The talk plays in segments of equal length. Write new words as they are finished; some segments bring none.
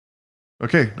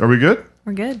Okay, are we good?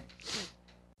 We're good.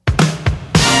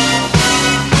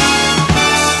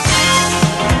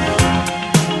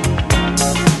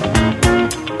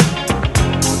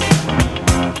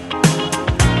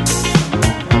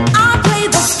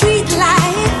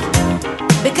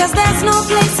 Because there's no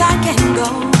place I can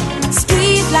go.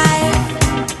 Street life,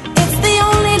 it's the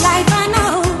only life I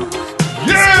know.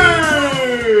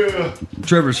 Yeah!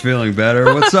 Trevor's feeling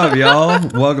better. What's up, y'all?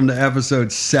 Welcome to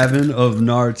episode 7 of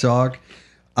NAR Talk.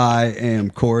 I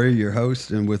am Corey, your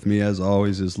host, and with me, as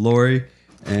always, is Lori,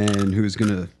 and who's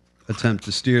going to attempt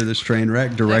to steer this train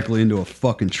wreck directly into a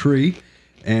fucking tree.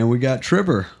 And we got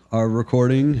Trevor, our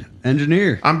recording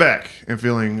engineer. I'm back and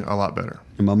feeling a lot better.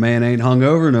 And my man ain't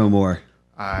hungover no more.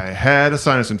 I had a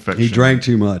sinus infection. He drank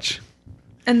too much.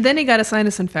 And then he got a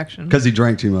sinus infection. Because he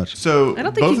drank too much. So I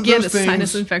don't think both you of get those a things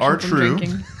sinus infection are from true.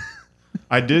 drinking.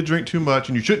 I did drink too much,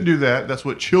 and you shouldn't do that. That's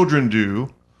what children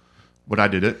do. But I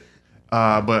did it.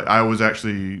 But I was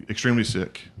actually extremely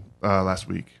sick last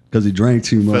week. Because he drank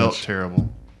too much. Felt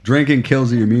terrible. Drinking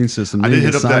kills the immune system. I did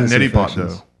hit up that neti pot,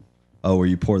 though. Oh, where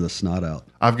you pour the snot out.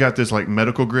 I've got this like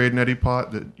medical grade neti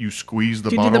pot that you squeeze the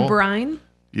Do you bottle. do the brine?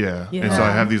 Yeah. Yeah. And so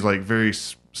I have these like very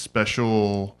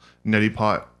special neti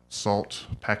pot salt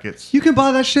packets. You can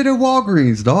buy that shit at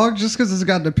Walgreens, dog, just because it's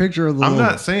got the picture of the I'm little...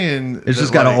 not saying It's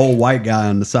just got an old white guy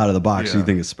on the side of the box, so you Yeah.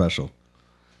 think it's special.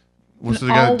 What's An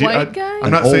the guy? all-white guy? I'm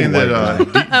An not old saying that white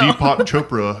Deepak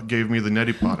Chopra gave me the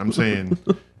neti pot. I'm saying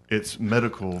it's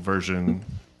medical version.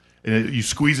 And you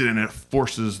squeeze it and it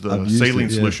forces the I've used saline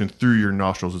it, yeah. solution through your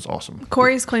nostrils. It's awesome.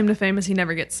 Corey's claim to fame is he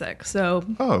never gets sick. So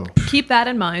Oh, keep that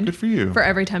in mind. good for you. For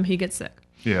every time he gets sick.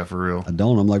 Yeah, for real. I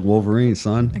don't. I'm like Wolverine,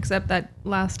 son. Except that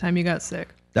last time you got sick.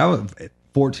 That was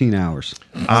 14 hours.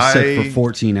 I was sick for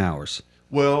 14 hours.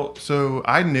 Well, so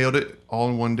I nailed it all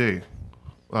in one day.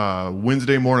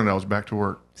 Wednesday morning, I was back to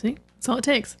work. See? That's all it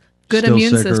takes. Good Still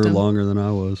immune sicker system. longer than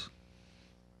I was.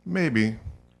 Maybe.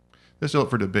 That's still up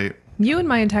for debate. You and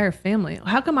my entire family.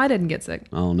 How come I didn't get sick?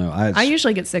 I don't know. I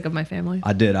usually get sick of my family.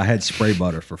 I did. I had spray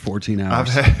butter for 14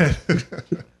 hours.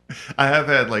 I have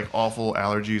had like awful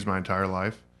allergies my entire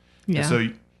life. Yeah. And so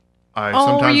I Oh,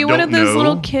 sometimes were you don't one of those know.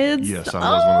 little kids? Yes, I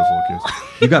was one of those little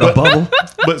kids. You got a bubble?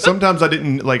 But sometimes I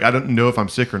don't know if I'm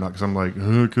sick or not because I'm like,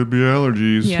 it could be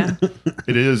allergies. Yeah.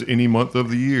 It is any month of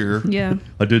the year. Yeah.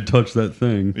 I did touch that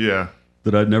thing Yeah.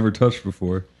 that I'd never touched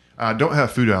before. I don't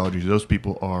have food allergies. Those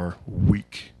people are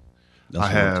weak. That's I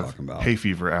what I'm have talking about. hay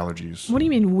fever allergies. What do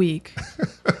you mean weak?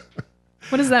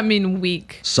 What does that mean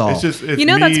weak? Soft. It's just You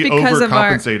know me that's because of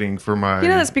our- overcompensating for my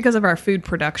That's because of our food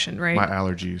production, right? my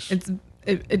allergies.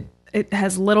 It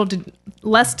has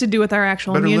less to do with our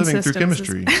actual Better immune living systems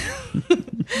through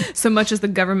chemistry. so much as the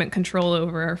government control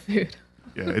over our food.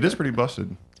 Yeah, it is pretty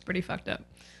busted. It's pretty fucked up.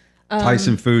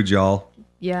 Tyson Foods, y'all.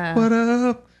 Yeah. What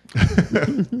up?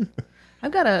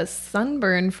 I've got a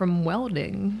sunburn from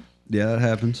welding. Yeah, that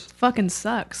happens. Fucking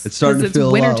sucks. It's starting to 'cause feel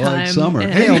a lot like wintertime summer.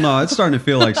 and- Hell no, it's starting to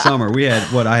feel like summer.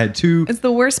 I had two. It's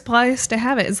the worst place to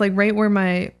have it. It's like right where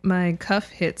my cuff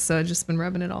hits, so I've just been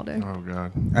rubbing it all day. Oh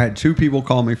god. I had 2 people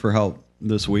call me for help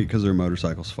this week because their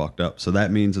motorcycle's fucked up. So that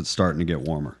means it's starting to get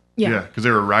warmer. Yeah. Because they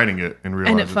were riding it and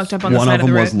realized And it fucked up on the One side of of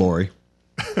the them was road. Lori.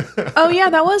 Oh yeah,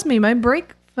 that was me. My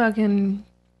brake fucking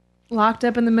locked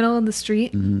up in the middle of the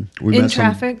street We in met some-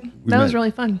 traffic. we That was met-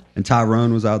 really fun. And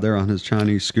Tyrone was out there on his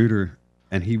Chinese scooter,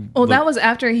 and he. Well, that was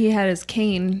after he had his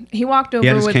cane. He walked over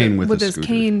had his with, cane with with his his scooter.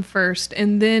 cane first,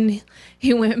 and then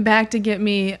he went back to get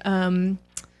me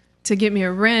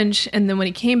a wrench. And then when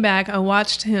he came back, I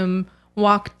watched him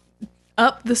walk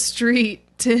up the street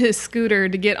to his scooter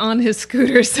to get on his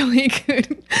scooter so he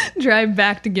could drive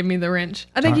back to give me the wrench.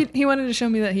 I think he wanted to show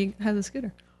me that he has a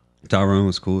scooter. Tyrone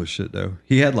was cool as shit though.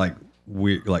 He had like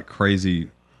weird, like crazy,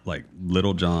 like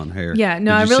Little John hair. Yeah,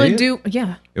 no, Did I you really see it? do.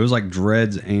 Yeah. It was like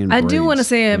dreads and. I do want to braids.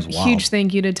 say It a was wild. huge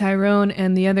thank you to Tyrone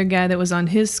and the other guy that was on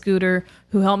his scooter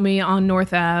who helped me on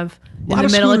North Ave in Lot the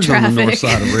middle of scooters on the traffic north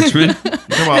side of Richmond. You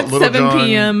talking about at Little 7 John?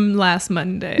 p.m. last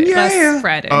Monday. Yeah. Last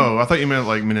Friday. Oh, I thought you meant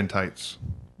like Men in Tights.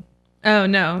 Oh,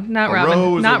 no, not A Robin.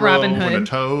 row is Not a row, Robin and a Hood.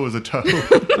 toe is a toe.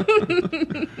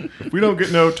 If we don't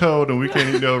get no toe, then we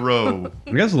can't eat no row.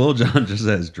 I guess Lil Jon just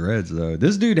has dreads though.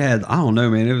 This dude had, I don't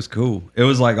know, man. It was cool. It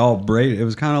was like all braided. It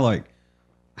was kind of like,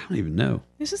 I don't even know.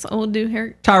 It's just old dude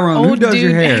hair. Tyrone, who Old does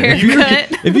your dude hair?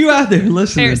 haircut. If you out there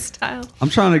listening, Hairstyle. I'm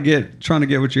trying to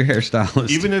get with your hairstylist.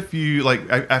 Even if you like,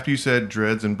 after you said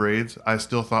dreads and braids, I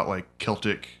still thought like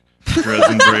Celtic dreads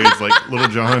and braids, like Little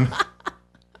John.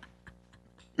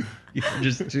 You're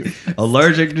just too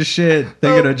allergic to shit,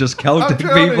 thinking of just Celtic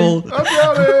people. I'm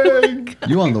counting.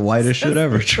 You on the whitest shit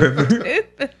ever, Trevor.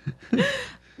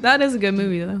 That is a good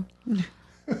movie, though.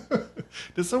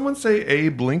 Did someone say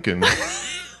Abe Lincoln?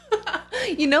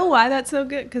 You know why that's so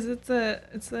good? Because it's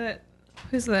that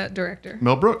who's that director?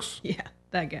 Mel Brooks. Yeah,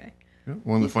 that guy. Yeah,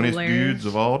 one of the He's funniest hilarious. dudes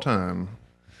of all time.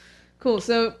 Cool.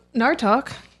 So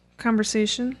Nartalk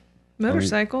conversation,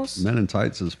 motorcycles. Men in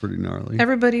tights is pretty gnarly.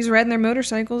 Everybody's riding their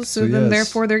motorcycles, so then yes.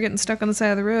 therefore they're getting stuck on the side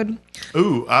of the road.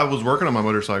 Ooh, I was working on my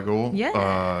motorcycle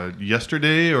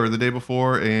yesterday or the day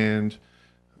before and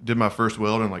did my first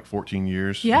weld in like 14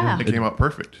 years. Yeah. It came out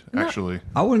perfect, actually.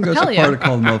 I wouldn't go Hell so yeah. far to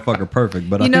call the motherfucker perfect,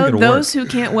 but I You think know, it'll those work. who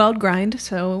can't weld grind,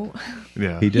 so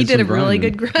Yeah. he did a some really grinding.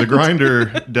 good grind. The grinder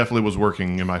definitely was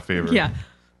working in my favor. Yeah.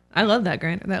 I love that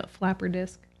grinder, that flapper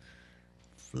disc.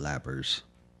 Flappers.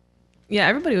 Yeah,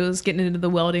 everybody was getting into the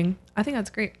welding. I think that's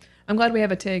great. I'm glad we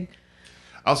have a TIG.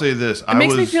 I'll say this. It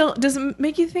makes me feel. Does it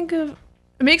make you think of?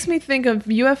 It makes me think of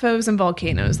UFOs and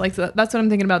volcanoes. Like that's what I'm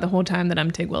thinking about the whole time that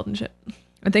I'm TIG welding shit.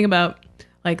 I think about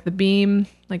like the beam,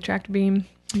 like tractor beam.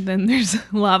 And then there's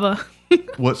lava.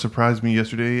 What surprised me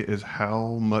yesterday is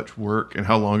how much work and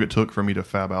how long it took for me to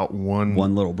fab out one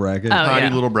Little bracket. Oh, tiny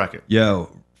yeah. little bracket. Yo,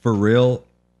 for real,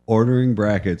 ordering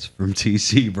brackets from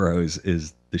TC Bros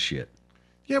is the shit.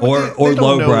 Yeah, but Or they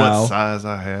don't know lowbrow. what size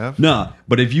I have. No,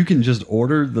 but if you can just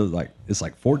order it's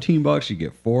like $14, you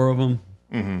get 4 of them.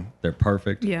 Mm-hmm. They're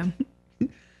perfect. Yeah.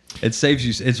 It saves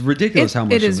you. It's ridiculous how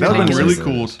much it is That would have been really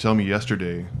ridiculous. cool to tell me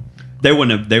yesterday. They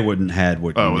wouldn't had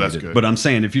what you Oh, needed. that's good. But I'm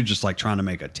saying if you're just like trying to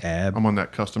make a tab, I'm on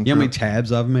that custom you know how many trip.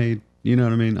 tabs I've made? You know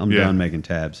what I mean? I'm Yeah. done making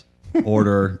tabs.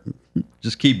 Order,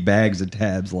 just keep bags of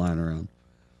tabs lying around.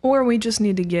 Or we just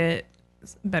need to get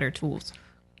better tools,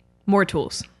 more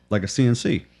tools, Like a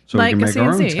CNC. So like we a can make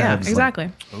our own CNC. Yeah, tabs.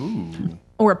 exactly. Ooh.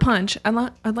 Or a punch.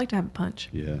 I'd like to have a punch.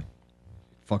 Yeah.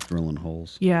 Fuck drilling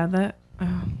holes. Yeah, that.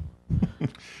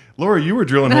 Laura, you were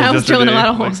drilling holes I was drilling a yesterday.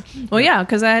 lot of Like, holes. Well, yeah,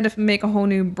 because I had to make a whole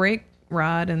new brake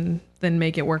rod and then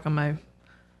make it work on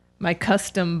my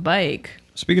custom bike.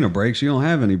 Speaking of brakes, you don't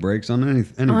have any brakes on any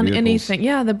On vehicles. anything.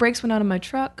 Yeah, the brakes went out of my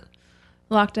truck,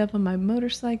 locked up on my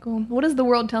motorcycle. What is the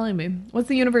world telling me? What's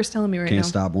the universe telling me right Can't now?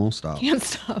 stop, won't stop. Can't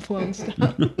stop, won't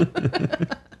stop.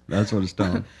 That's what it's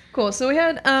telling. Cool. So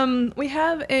we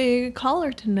have a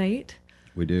caller tonight,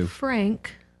 We do.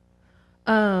 Frank.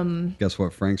 Guess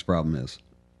what Frank's problem is?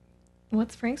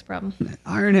 What's Frank's problem?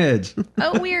 Ironheads.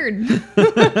 Oh, weird.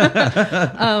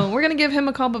 We're gonna give him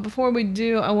a call, but before we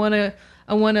do, I wanna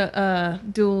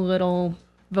do a little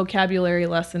vocabulary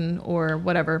lesson or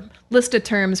whatever list of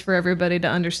terms for everybody to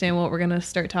understand what we're gonna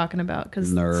start talking about, because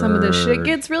some of this shit Nerd.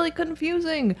 gets really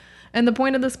confusing. And the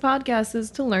point of this podcast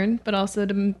is to learn, but also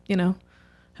to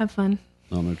have fun.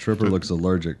 Oh no, Tripper looks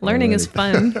allergic. Learning is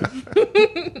already.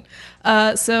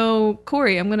 fun. So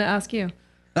Corey, I'm gonna ask you.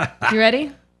 You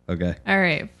ready? Okay. All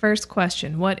right. First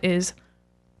question: what is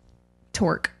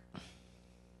torque?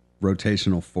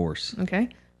 Rotational force. Okay,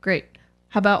 great.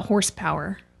 How about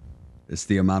horsepower? It's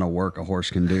the amount of work a horse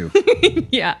can do.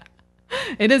 Yeah,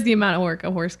 it is the amount of work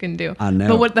a horse can do. I know.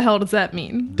 But what the hell does that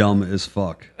mean? Dumb as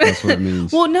fuck. That's what it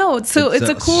means. Well, no. So it's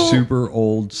a cool. super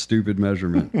old, stupid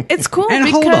measurement. It's cool And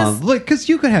because hold on, look, because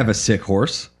you could have a sick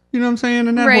horse. You know what I'm saying?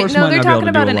 And that right. horse No, might they're not be able talking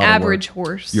to do about a an lot of work. average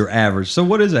horse. Your average. So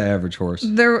what is an average horse?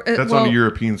 That's on a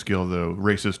European scale, though.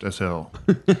 Racist as hell.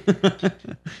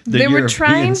 They were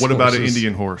trying- What about an horses.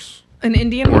 Indian horse? an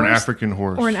Indian Or horse an African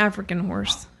horse? or an African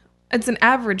horse. It's an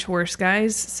average horse,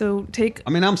 guys. So take. I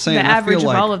mean, I'm saying the I average feel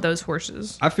of like, all of those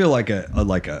horses. I feel like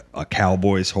a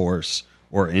cowboy's horse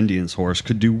or Indian's horse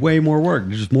could do way more work.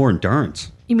 There's just more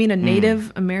endurance. You mean a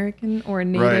Native American or a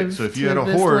Native? Right. So if you had to a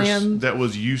this horse land? that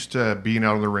was used to being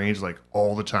out on the range like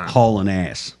all the time. Hauling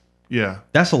ass. Yeah.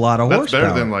 That's a lot of That's horsepower.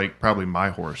 better than like probably my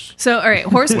horse. So all right,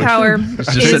 horsepower.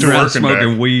 Just is- sitting around working back.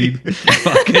 smoking weed,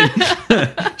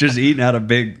 fucking, just eating out of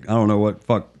big, I don't know what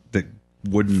fuck, the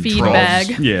wooden Feed troughs.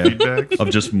 bag. Yeah, Feed bags? of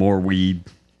just more weed.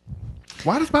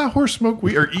 Why does my horse smoke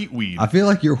weed or eat weed? I feel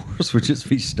like your horse would just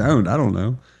be stoned. I don't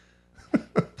know.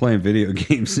 Playing video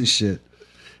games and shit.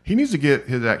 He needs to get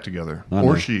his act together. I know.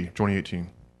 Or she, 2018.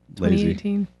 Lazy.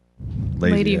 2018.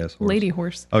 Lazy ass horse. Lady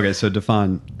horse. Okay, so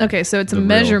define. Okay, so it's a The real-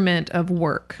 measurement of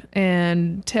work,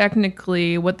 and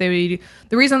technically, the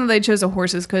reason that they chose a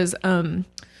horse is because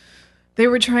they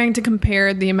were trying to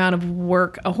compare the amount of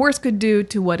work a horse could do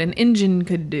to what an engine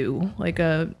could do. Like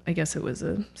I guess it was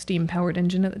a steam powered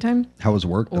engine at the time. How is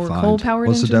work Or defined? coal-powered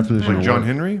What's the engine? definition Like of John work?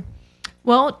 Henry?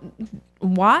 Well,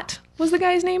 Watt was the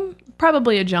guy's name.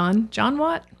 Probably a John. John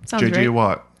Watt sounds J.J. right.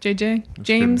 Watt. JJ, kidding.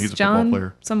 James, He's a football John,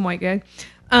 player. some white guy.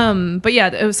 But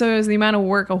yeah, so it was the amount of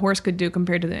work a horse could do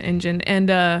compared to the engine,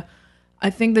 and I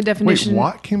think the Wait, definition.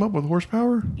 Watt came up with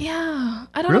horsepower? Yeah,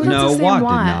 I don't Really? know if No, that's the same Watt did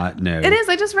Watt. not, no. It is.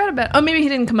 I just read about it. Oh, maybe he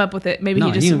didn't come up with it. Maybe No,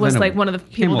 he he just was invented- like one of the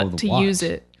came people up with to the use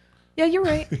watts. it. Yeah, you're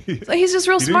right. So he's just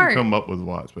real He smart. didn't come up with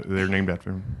Watts, but they're named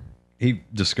after him. He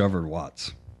discovered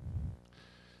Watts.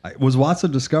 Was Watts a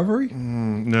discovery?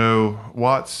 No,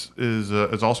 Watts is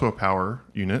also a power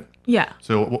unit. Yeah.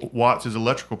 So Watts is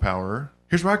electrical power.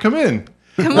 Here's where I come in.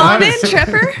 Come on in,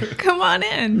 Trevor. Come on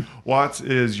in. Watts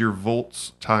is your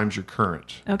volts times your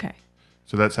current. Okay.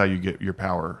 So that's how you get your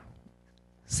power.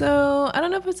 So I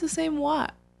don't know if it's the same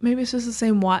watt. Maybe it's just the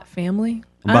same watt family.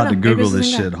 I'm I don't about to know. Maybe Google it's the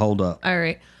this same guy. shit. Hold up. All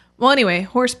right. Well, anyway,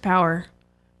 horsepower.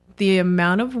 The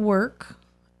amount of work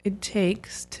it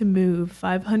takes to move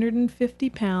 550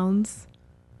 pounds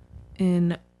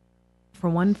for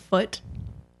 1 foot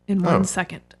in 1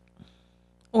 second.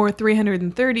 Or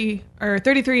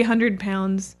 3,300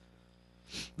 pounds.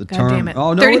 The God term. damn it.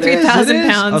 Oh no, it is. 33,000 It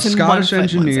is. pounds A in Scottish 1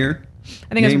 foot, 1 engineer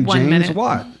I think it's named 1 James minute.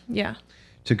 Watt Yeah.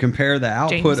 to compare the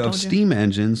output of told you. steam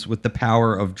engines with the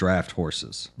power of draft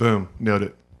horses. Boom, nailed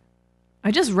it.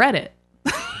 I just read it.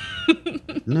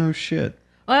 No shit.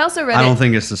 Well, I also read I it. don't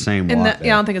think it's the same in Watt. the,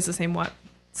 yeah, I don't think it's the same watt.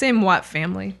 Same watt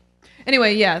family.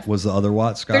 Anyway, yeah. Was the other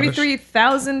Watt Scottish?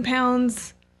 33,000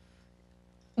 pounds,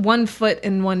 1 foot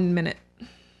in 1 minute.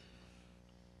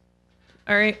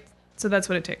 All right. So that's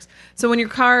what it takes. So when your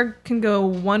car can go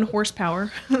 1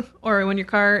 horsepower, or when your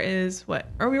car is what?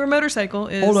 Or your motorcycle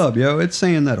is. Hold up, yo. It's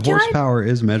saying that Can I- horsepower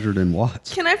is measured in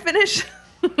watts. Can I finish?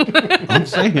 I'm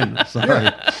saying.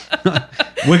 Sorry.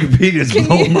 Wikipedia's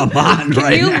blowing my mind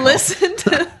right Can you now. listen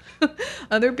to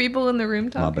other people in the room My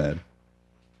talking? bad.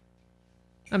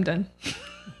 I'm done.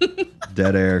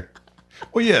 Dead air.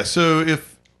 Well, yeah. So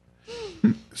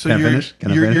Can I finish?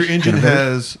 Can I your finish? engine Can I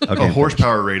has Okay, a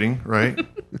horsepower rating, right?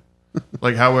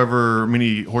 Like however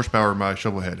many horsepower my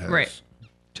shovel head has. Right.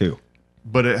 2.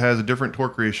 But it has a different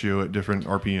torque ratio at different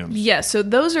RPMs. Yeah, so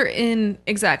those are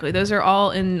those are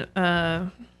all in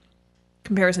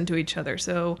comparison to each other.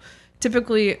 So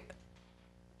typically,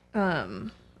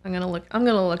 I'm gonna look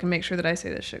and make sure that I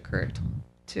say this shit correct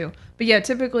too. But yeah,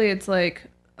 typically it's like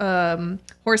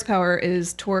horsepower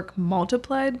is torque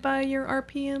multiplied by your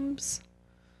RPMs.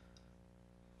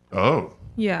 Oh.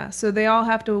 Yeah, so they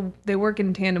work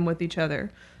in tandem with each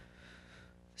other.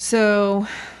 So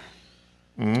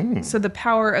So the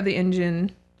power of the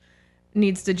engine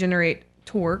needs to generate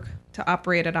torque to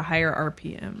operate at a higher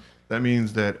RPM. That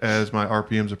means that as my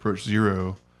RPMs approach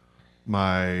 0,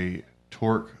 my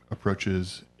torque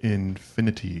approaches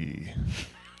infinity.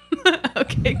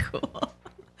 Okay, cool.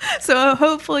 So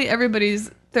hopefully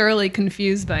everybody's thoroughly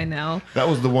confused by now. That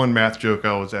was the one math joke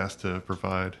I was asked to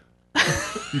provide.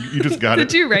 You just got it.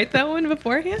 Did you write that one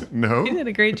beforehand? No. You did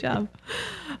a great job.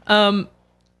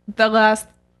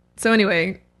 So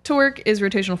anyway, torque is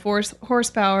rotational force.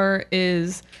 Horsepower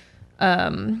is,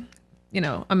 amount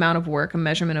of work, a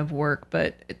measurement of work,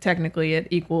 but technically it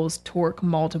equals torque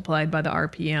multiplied by the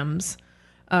RPMs,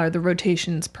 the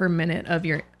rotations per minute of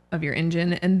your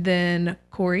engine. And then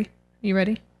Corey, you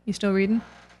ready? You still reading?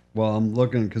 Well, I'm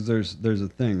looking because there's a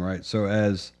thing, right? So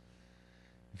if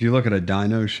you look at a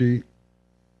dyno sheet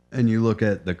and you look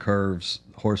at the curves,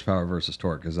 horsepower versus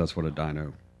torque, because that's what a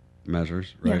dyno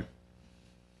measures, right? Yeah.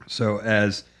 So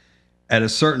at a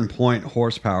certain point,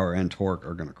 horsepower and torque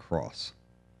are going to cross.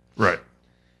 Right.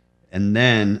 And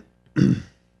then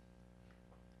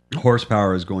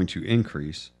horsepower is going to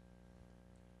increase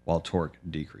while torque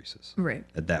decreases. Right.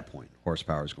 At that point,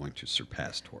 horsepower is going to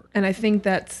surpass torque. And I think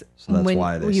that's So that's when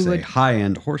why they you say would,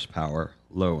 high-end horsepower,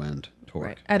 low-end torque.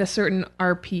 right, at a certain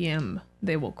RPM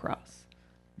they will cross.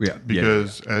 Yeah,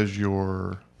 Because as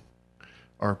your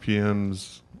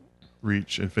RPMs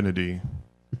reach infinity,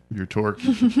 your torque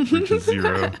reaches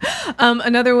 0.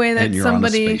 Another way that and you're on a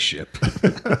somebody spaceship.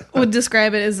 would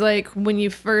describe it is like when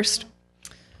you first,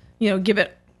 give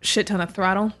it shit ton of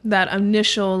throttle, that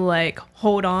initial like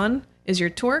hold on is your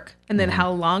torque, and then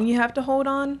how long you have to hold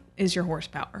on is your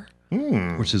horsepower.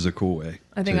 Which is a cool way.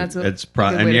 I think that's a it's good way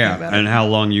to and think yeah, about it. and how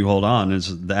long you hold on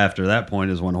is after that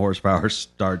point is when horsepower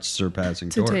starts surpassing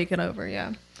To torque. take it over,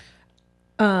 yeah.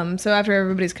 So after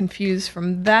everybody's confused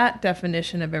from that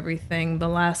definition of everything, the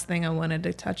last thing I wanted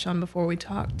to touch on before we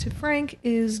talk to Frank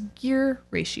is gear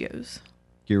ratios.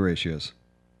 Gear ratios.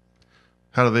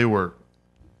 How do they work?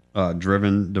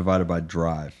 Driven divided by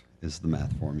drive is the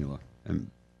math formula, and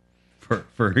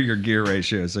for your gear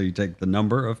ratio. So you take the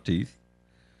number of teeth.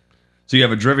 So you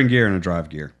have a driven gear and a drive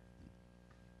gear.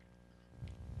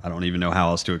 I don't even know how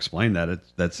else to explain that.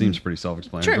 That seems pretty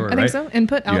self-explanatory, Sure, I right? think so.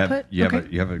 Input, output. You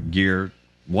have a gear.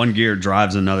 One gear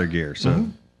drives another gear, so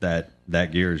Mm-hmm.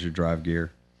 that gear is your drive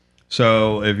gear.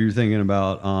 So if you're thinking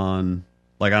about on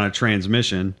a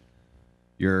transmission,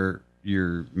 your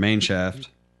main shaft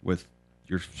with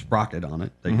your sprocket on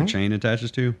it that your chain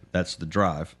attaches to, that's the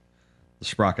drive. The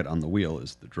sprocket on the wheel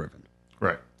is the driven.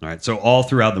 Right. All right. So all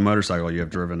throughout the motorcycle, you have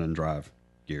driven and drive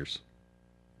gears.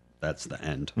 That's the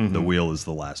end. Mm-hmm. The wheel is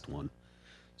the last one.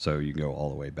 So you go all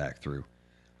the way back through.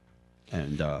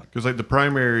 And Because like the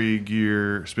primary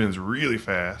gear spins really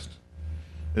fast,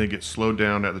 and it gets slowed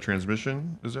down at the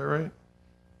transmission. Is that right?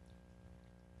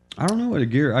 I don't know what a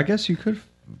gear. I guess you could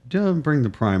bring the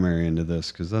primary into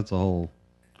this because that's a whole.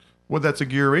 Well, that's a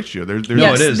gear ratio. There's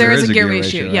Yes, it is. there There is is a a gear gear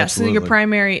ratio. ratio, Yes, so your absolutely.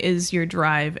 primary is your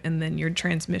drive, and then your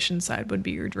transmission side would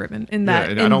be your driven. In Yeah, that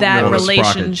and I don't know the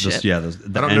relationship. The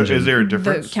I don't know. engine. Is there a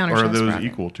difference, or countershaft are those sprocket.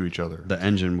 equal to each other? The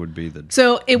engine would be the.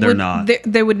 So it They're would not.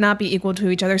 they would not be equal to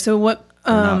each other. So what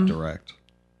They're not direct.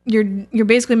 you're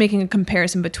basically making a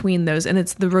comparison between those, and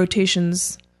it's the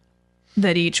rotations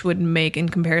that each would make in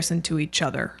comparison to each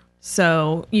other.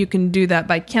 So you can do that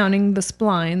by counting the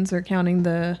splines or counting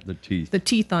The teeth. the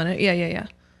teeth on it. Yeah.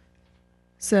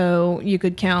 So you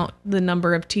could count the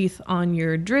number of teeth on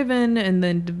your driven and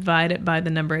then divide it by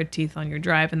the number of teeth on your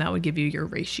drive, and that would give you your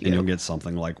ratio. And you'll get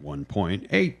something like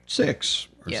 1.86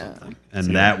 or Yeah. something.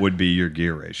 And that would be your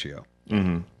gear ratio.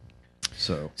 Mm-hmm.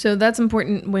 So that's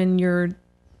important when you're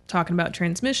talking about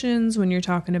transmissions, when you're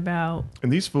talking about...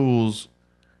 And these fools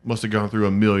must have gone through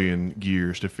a million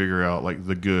gears to figure out like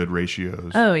the good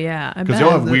ratios. Oh, yeah. I Because bet.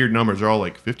 they all have weird numbers. They're all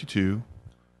like 52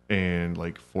 and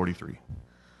like 43.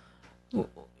 You well,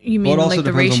 mean it also like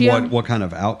the depends ratio? on what kind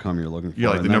of outcome you're looking for. Yeah,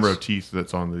 like and the number that's- of teeth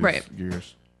that's on these Right.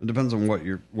 gears. It depends on what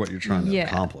you're trying to Yeah.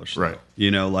 accomplish. Right. You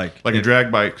know, like Like a if-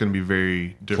 drag bike can be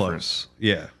very different. close.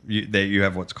 Yeah, you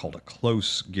have what's called a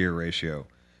close gear ratio,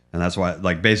 and that's why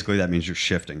like basically that means you're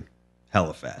shifting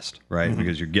hella fast, right?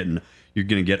 Because you're going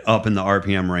to get up in the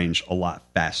RPM range a lot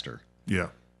faster. Yeah.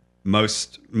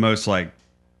 Most like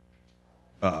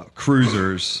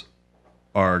cruisers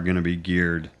are going to be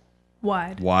geared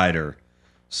Wide. wider,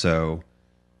 so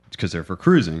because they're for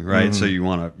cruising, right? So you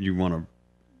want to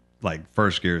like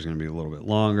first gear is going to be a little bit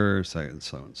longer, second,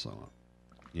 so and so on.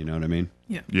 You know what I mean?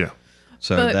 Yeah.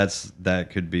 So But- that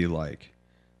could be like,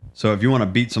 so if you want to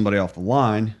beat somebody off the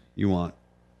line, you want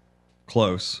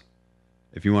close.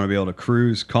 If you want to be able to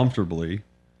cruise comfortably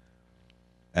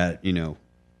at,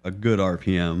 a good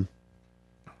RPM,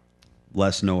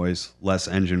 less noise, less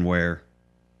engine wear,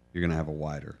 you're going to have a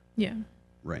wider Yeah.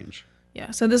 range.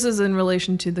 Yeah. So this is in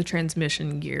relation to the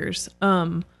transmission gears.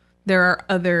 There are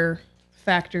other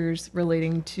factors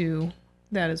relating to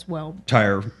that as well.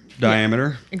 Tire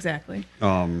diameter, Exactly.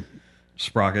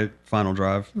 sprocket, final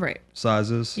drive Right.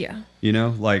 sizes. Yeah.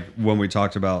 Like when we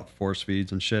talked about 4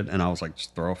 speeds and shit, and I was like,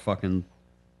 just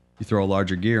you throw a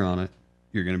larger gear on it,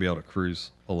 you're going to be able to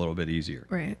cruise a little bit easier.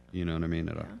 Right. You know what I mean?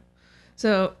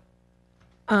 So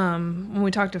when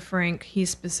we talked to Frank, he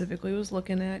specifically was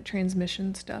looking at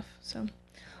transmission stuff. So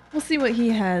we'll see what he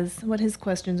has, what his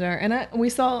questions are. And we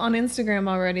saw on Instagram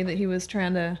already that he was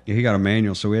trying to He got a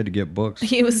manual, so we had to get books.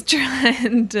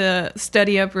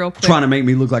 study up real quick. Trying to make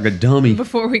me look like a dummy.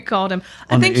 Before we called him.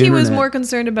 I On the think he was internet. more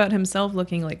concerned about himself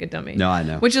looking like a dummy. No, I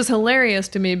know. Which is hilarious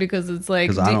to me because it's like,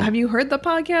 'Cause I don't- have you heard the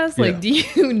podcast? Yeah. Like, do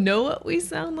you know what we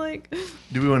sound like?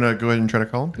 Do we want to go ahead and try to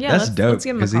call him? Yeah, That's let's dope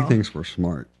give him a because he call. thinks we're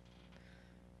smart.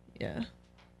 Yeah.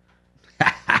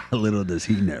 Little does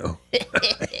he know.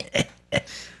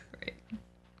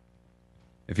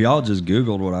 If y'all just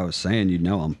Googled what I was saying, you'd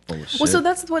know I'm full of shit. Well, so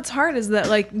that's what's hard is that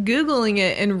like Googling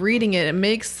it and reading it, it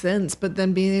makes sense, but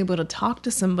then being able to talk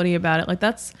to somebody about it, like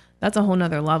that's a whole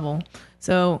nother level.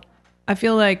 So I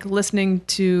feel like listening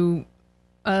to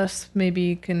us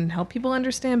maybe can help people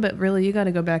understand, but really you got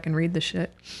to go back and read the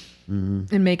shit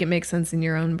and make it make sense in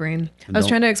your own brain. I was don't-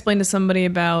 trying to explain to somebody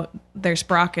about their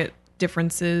sprocket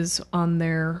differences on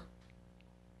their.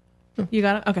 You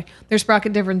got it? Okay. Their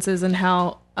sprocket differences and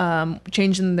how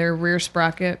changing their rear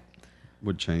sprocket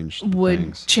would change would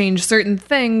things. change certain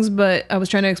things, but I was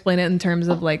trying to explain it in terms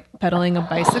of like pedaling a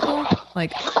bicycle,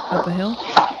 like up a hill.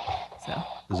 So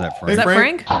Is that is Frank? that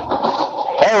Frank? Frank?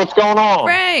 Hey, what's going on?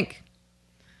 Frank,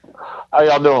 How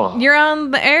y'all doing? you're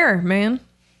on the air, man.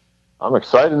 I'm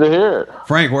excited to hear it.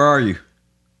 Frank, where are you?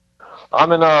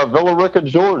 I'm in Villa Rica,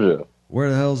 Georgia. Where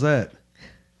the hell's that?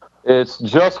 It's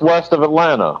just west of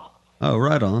Atlanta. Oh,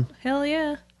 right on. Hell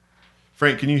yeah.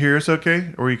 Frank, can you hear us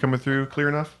okay? Or are you coming through clear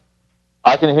enough?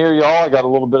 I can hear y'all. I got a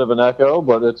little bit of an echo,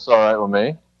 but it's all right with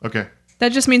me. Okay.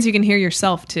 That just means you can hear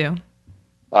yourself too.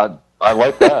 I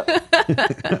like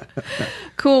that.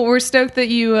 Cool. We're stoked that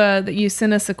you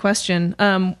sent us a question,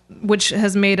 which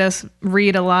has made us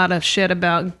read a lot of shit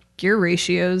about gear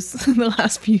ratios the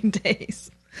last few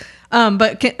days.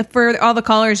 But for all the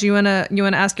callers, you wanna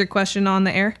ask your question on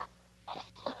the air?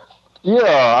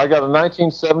 Yeah, I got a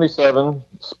 1977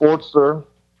 Sportster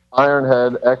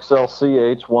Ironhead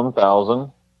XLCH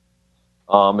 1000.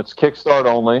 It's kickstart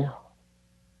only.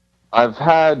 I've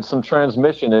had some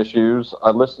transmission issues.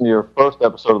 I listened to your first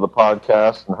episode of the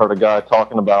podcast and heard a guy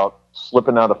talking about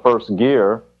slipping out of first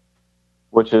gear,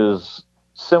 which is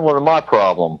similar to my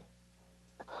problem.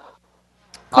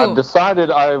 Cool. I've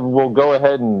decided I will go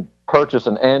ahead and purchase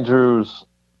an Andrews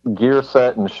gear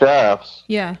set and shafts.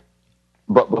 Yeah.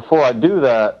 But before I do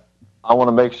that, I want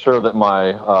to make sure that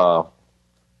my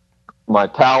my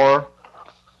tower,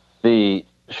 the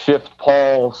shift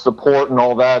pawl support and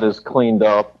all that is cleaned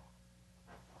up.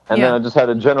 And then I just had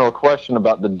a general question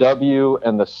about the W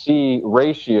and the C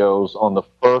ratios on the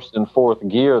first and fourth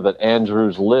gear that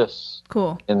Andrews lists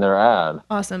Cool. in their ad.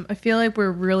 Awesome. I feel like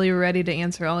we're really ready to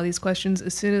answer all of these questions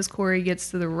as soon as Corey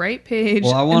gets to the right page.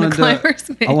 Well, in the Climber's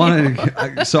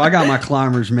Manual. So I got my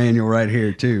climber's manual right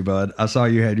here too, bud. I saw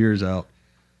you had yours out.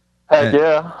 Heck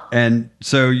yeah. And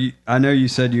so I know you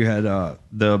said you had a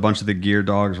bunch of the gear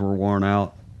dogs were worn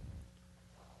out,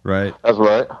 right? That's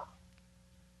right.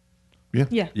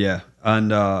 Yeah. Yeah.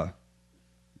 And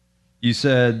you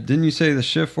said, didn't you say the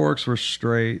shift forks were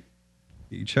straight?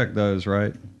 You checked those,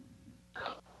 right?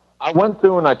 I went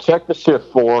through and I checked the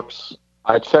shift forks.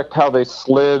 I checked how they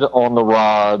slid on the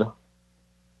rod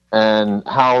and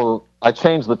how I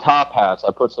changed the top hats.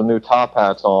 I put some new top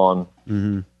hats on.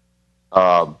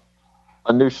 Mm-hmm.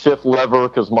 A new shift lever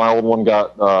because my old one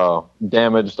got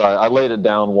damaged. I laid it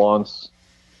down once.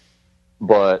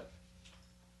 But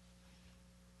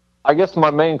I guess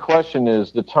my main question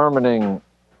is determining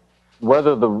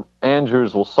whether the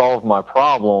Andrews will solve my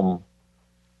problem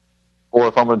or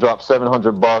if I'm going to drop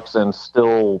 $700 and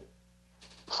still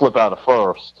slip out of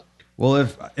first. Well,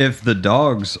 if the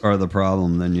dogs are the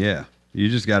problem, then yeah, you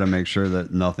just got to make sure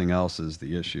that nothing else is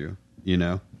the issue, you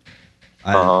know?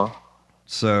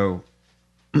 So,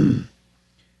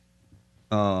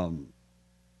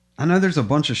 I know there's a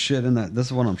bunch of shit in that. This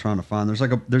is what I'm trying to find.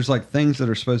 There's like things that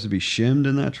are supposed to be shimmed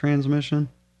in that transmission.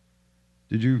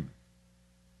 Did you?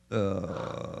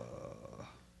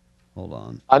 Hold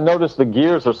on. I noticed the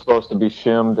gears are supposed to be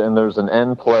shimmed, and there's an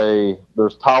end play.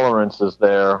 There's tolerances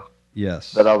there.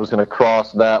 Yes. That I was going to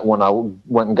cross that when I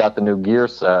went and got the new gear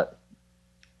set.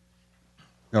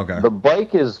 Okay. The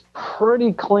bike is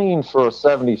pretty clean for a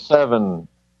 77.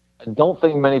 I don't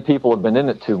think many people have been in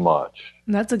it too much.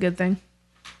 That's a good thing.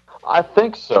 I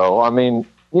think so. I mean,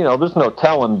 you know, there's no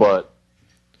telling, but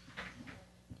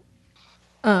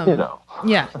you know.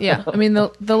 Yeah. I mean,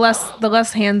 the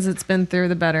less hands it's been through,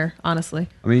 the better. Honestly.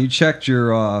 I mean, you checked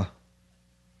your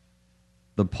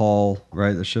the pawl,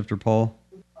 right? The shifter pawl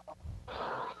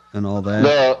and all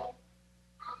that.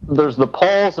 There's the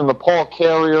pawls and the pawl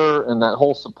carrier and that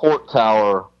whole support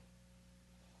tower.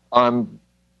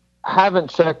 Haven't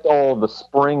checked all the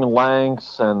spring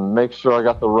lengths and make sure I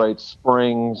got the right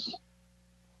springs.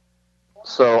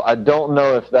 So I don't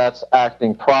know if that's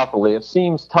acting properly. It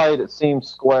seems tight. It seems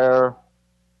square.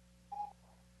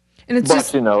 And it's but,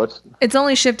 just, you know, it's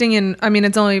only shifting in, I mean,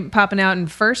 it's only popping out in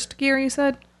first gear, you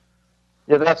said?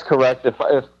 Yeah, that's correct. If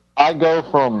I go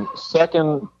from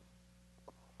second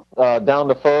down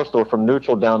to first or from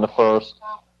neutral down to first,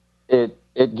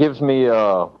 it gives me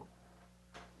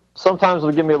sometimes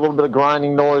it'll give me a little bit of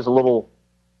grinding noise, a little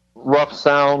rough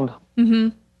sound,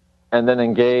 and then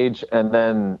engage. And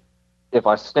then if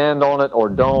I stand on it or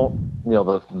don't, you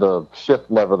know, the shift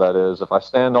lever that is, if I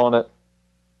stand on it,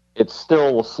 it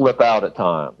still will slip out at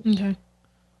times. Okay.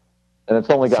 And it's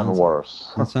only gotten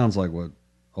worse. That sounds like what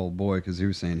old boy, because he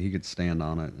was saying he could stand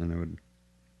on it and it would.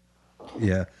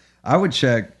 Yeah, I would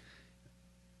check.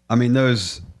 I mean,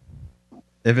 those.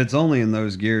 If it's only in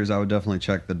those gears, I would definitely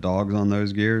check the dogs on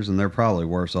those gears, and they're probably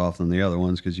worse off than the other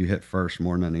ones because you hit first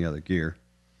more than any other gear.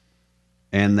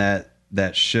 And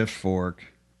that shift fork,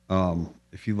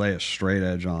 if you lay a straight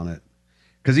edge on it,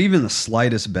 because even the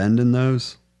slightest bend in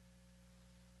those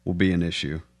will be an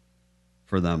issue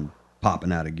for them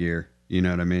popping out of gear. You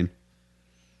know what I mean?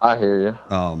 I hear you.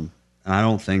 I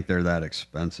don't think they're that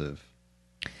expensive,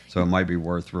 so it might be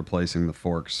worth replacing the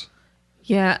forks.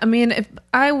 Yeah, I mean, if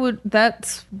I would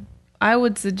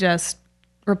suggest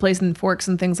replacing forks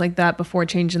and things like that before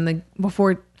changing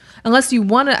unless you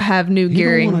want to have new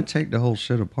gearing. You don't want to take the whole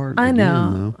shit apart. I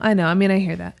know. I mean, I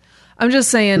hear that. I'm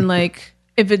just saying, like,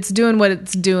 if it's doing what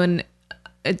it's doing,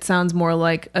 it sounds more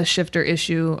like a shifter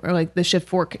issue or like the shift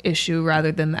fork issue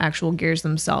rather than the actual gears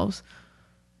themselves.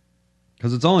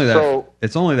 Because it's only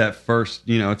that first,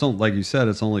 you know, it's only, like you said,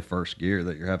 it's only first gear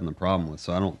that you're having the problem with.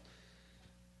 So I don't.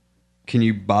 Can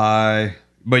you buy?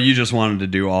 But you just wanted to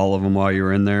do all of them while you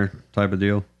were in there, type of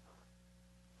deal.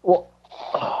 Well,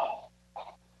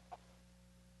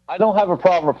 I don't have a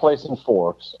problem replacing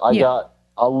forks. I got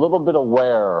a little bit of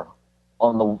wear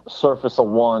on the surface of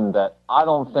one that I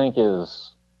don't think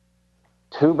is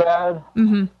too bad.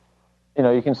 Mm-hmm. You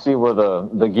know, you can see where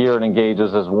the gear it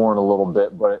engages has worn a little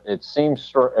bit, but it seems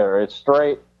it's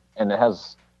straight, and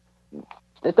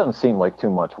it doesn't seem like too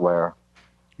much wear.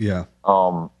 Yeah.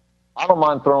 I don't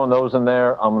mind throwing those in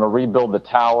there. I'm going to rebuild the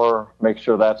tower, make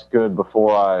sure that's good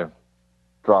before I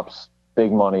drop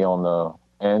big money on the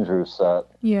Andrew set.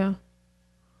 Yeah.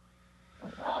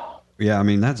 Yeah, I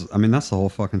mean that's the whole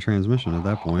fucking transmission at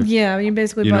that point. Yeah, you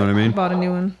basically You know what I mean? bought a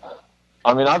new one.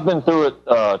 I mean, I've been through it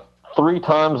 3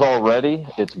 times already.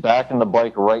 It's back in the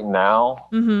bike right now,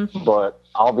 but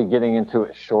I'll be getting into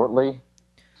it shortly.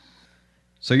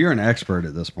 So you're an expert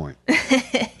at this point.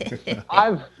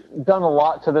 I've done a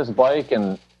lot to this bike,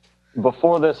 and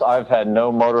before this, I've had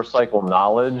no motorcycle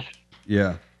knowledge.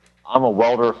 Yeah. I'm a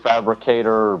welder,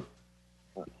 fabricator.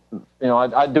 You know,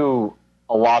 I do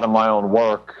a lot of my own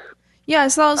work. Yeah, I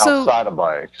saw outside of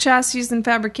bikes. Chassis and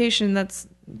fabrication. That's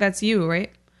you,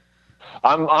 right?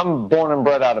 I'm born and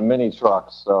bred out of mini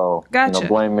trucks, so Gotcha.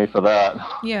 Blame me for that.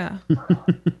 Yeah.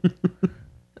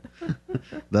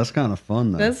 That's kind of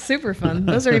fun, though. That's super fun.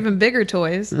 Those are even bigger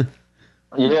toys.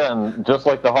 Yeah, and just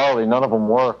like the Harley, none of them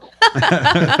work.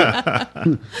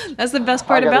 That's the best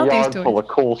part about these toys. Full of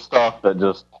cool stuff that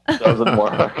just doesn't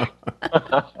work.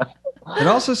 It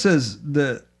also says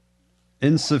that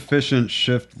insufficient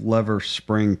shift lever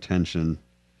spring tension,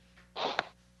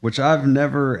 which I've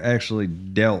never actually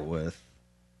dealt with.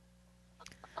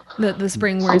 The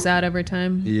spring wears out every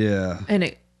time. Yeah.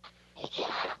 And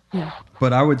yeah.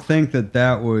 But I would think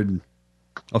that would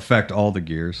affect all the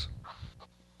gears.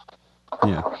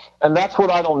 Yeah. And that's what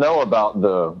I don't know about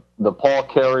the Paul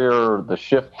Carrier, the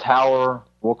shift tower,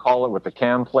 we'll call it, with the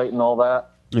cam plate and all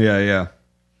that. Yeah, yeah.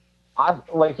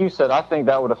 Like you said, I think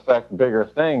that would affect bigger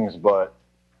things, but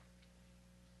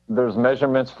there's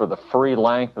measurements for the free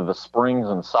length of the springs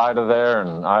inside of there,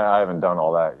 and I haven't done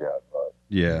all that yet. But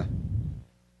yeah.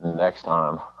 Next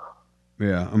time.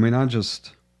 Yeah, I mean, let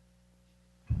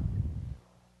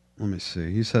me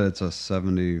see. He said it's a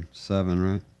 77,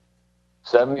 right?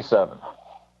 77.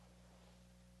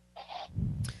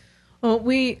 Well,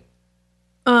 we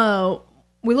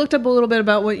looked up a little bit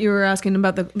about what you were asking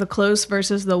about the close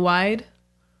versus the wide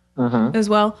as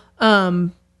well.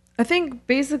 I think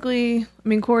basically, I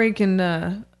mean, Corey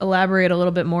can elaborate a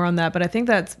little bit more on that, but I think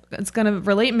it's going to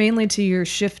relate mainly to your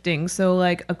shifting. So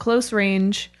like a close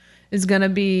range is going to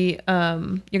be,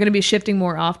 you're going to be shifting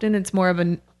more often. It's more of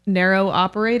a narrow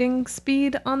operating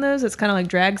speed on those. It's kind of like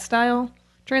drag style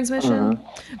transmission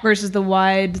versus the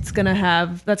wide. That's going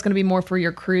to be more for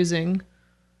your cruising.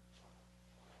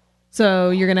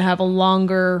 So you're going to have a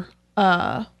longer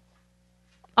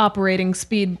operating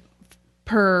speed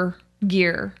per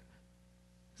gear.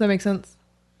 Does that make sense?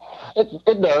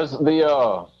 It does.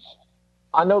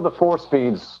 I know the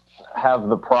 4-speeds have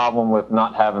the problem with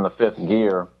not having the 5th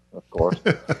gear, of course.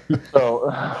 So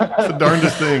it's the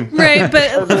darndest thing, right?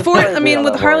 But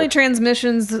with Harley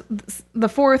transmissions, the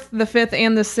 4th, the 5th,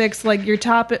 and the 6th, like your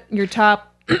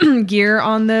top gear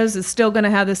on those is still going to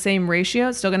have the same ratio.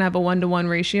 It's still going to have a 1-to-1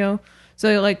 ratio.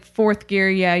 So like 4th gear,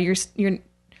 yeah, you're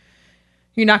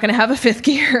not going to have a 5th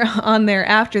gear on there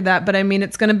after that. But I mean,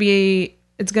 it's going to be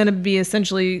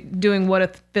essentially doing what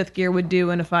a 5th gear would do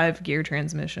in a 5-gear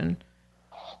transmission.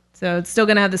 So it's still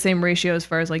going to have the same ratio as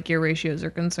far as like gear ratios are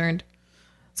concerned.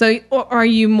 So are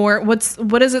you more,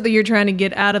 what is it that you're trying to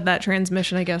get out of that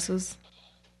transmission, I guess is?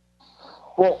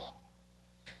 Well,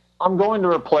 I'm going to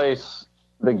replace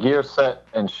the gear set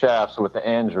and shafts with the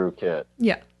Andrew kit.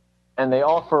 Yeah. And they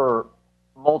offer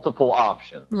multiple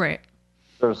options. Right.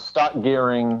 There's stock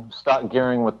gearing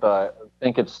with I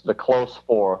think it's the close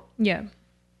 4th. Yeah.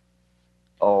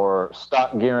 Or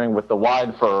stock gearing with the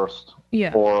wide first.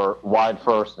 Yeah. Or wide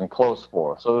first and close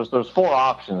 4th. So there's 4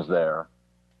 options there.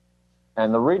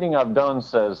 And the reading I've done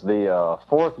says the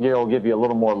 4th gear will give you a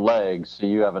little more legs, so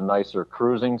you have a nicer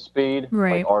cruising speed,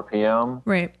 right, like RPM.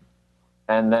 Right.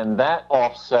 And then that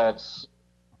offsets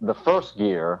the 1st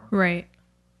gear. Right.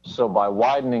 So by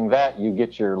widening that, you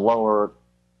get your lower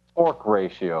torque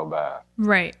ratio back.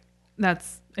 Right.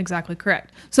 That's exactly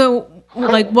correct. So,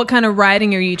 like, what kind of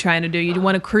riding are you trying to do? You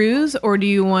want to cruise, or do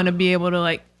you want to be able to,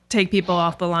 like, take people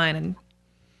off the line and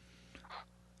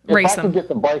race them? If I could get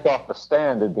the bike off the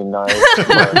stand, it'd be nice.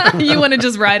 You want to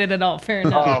just ride it at all? Fair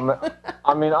enough.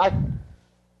 I mean,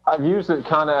 I've used it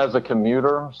kind of as a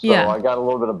commuter, so I got a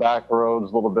little bit of back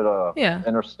roads, a little bit of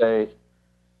interstate.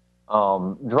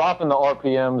 Dropping the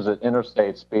RPMs at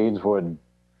interstate speeds would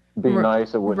be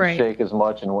nice. It wouldn't right. shake as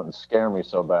much and wouldn't scare me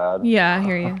so bad. Yeah, I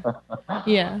hear you.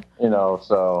 Yeah. You know,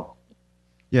 so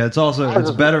Yeah,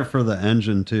 it's better for the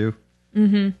engine too.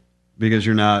 Mm-hmm. Because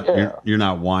you're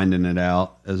not winding it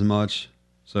out as much,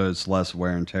 so it's less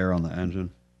wear and tear on the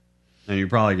engine, and you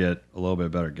probably get a little bit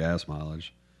better gas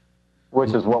mileage.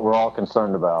 which is what we're all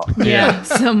concerned about. Yeah,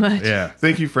 so much. Yeah.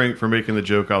 Thank you, Frank, for making the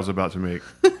joke I was about to make.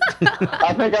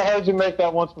 I think I heard you make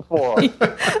that once before.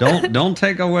 Don't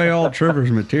take away all Trevor's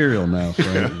material now,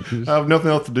 Frank. I have nothing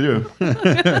else to do.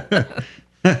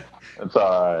 It's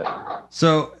all right.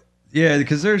 So yeah,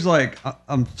 because there's like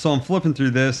I'm flipping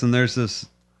through this, and there's this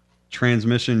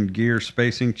transmission gear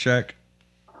spacing check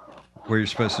where you're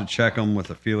supposed to check them with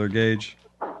a feeler gauge.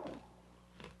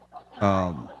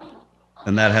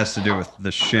 And that has to do with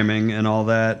the shimming and all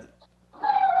that.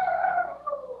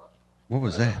 What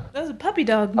was that? That was a puppy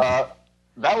dog.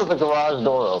 That was the garage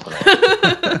door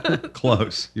opener.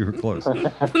 Close. You were close.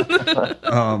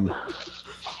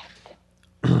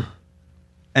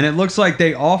 And it looks like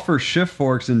they offer shift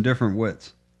forks in different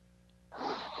widths.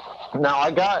 Now,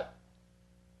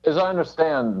 as I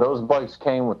understand, those bikes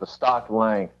came with the stock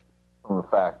length from the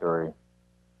factory.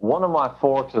 One of my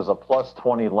forks is a plus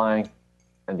 20 length,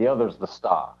 and the other's the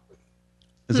stock.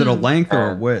 Is it a length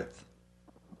or a width?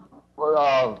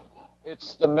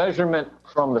 It's the measurement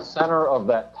from the center of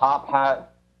that top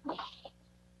hat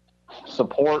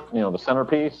support, the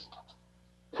centerpiece,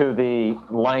 to the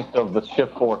length of the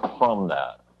shift fork from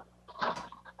that,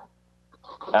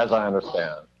 as I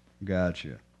understand.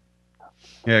 Gotcha.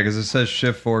 Yeah, because it says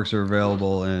shift forks are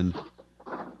available in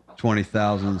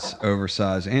 20,000s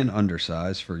oversized and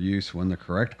undersized for use when the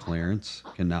correct clearance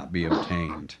cannot be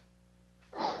obtained.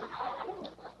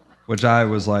 Which I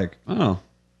was like, oh,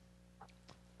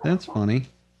 that's funny.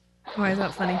 Why is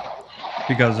that funny?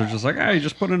 Because they're just like, hey,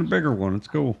 just put in a bigger one. It's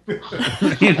cool.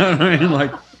 You know what I mean?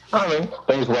 Like,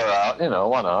 Things wear out,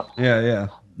 why not? yeah.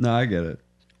 No, I get it.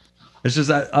 It's just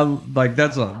that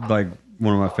that's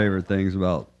one of my favorite things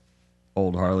about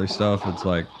old Harley stuff. It's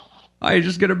like, oh, you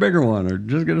just get a bigger one or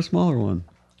just get a smaller one.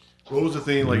 What was the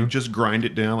thing? Like, just grind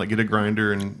it down, like get a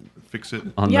grinder and fix it.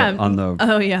 On the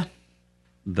Oh yeah.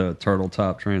 The turtle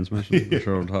top transmission, the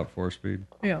turtle top 4-speed.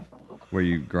 Yeah. Where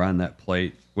you grind that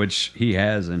plate, which he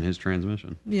has in his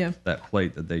transmission. Yeah. That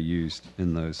plate that they used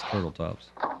in those turtle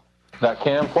tops. That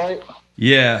cam plate?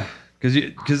 Yeah,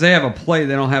 because they have a plate.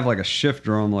 They don't have like a shift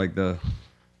drum like the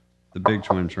big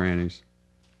twin trannies.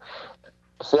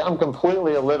 See, I'm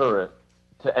completely illiterate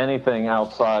to anything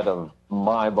outside of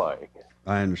my bike.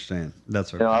 I understand.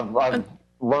 That's okay. I've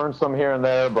learned some here and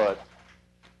there, but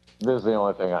this is the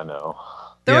only thing I know.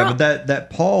 But that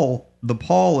pawl, the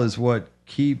pawl is what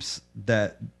keeps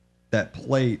that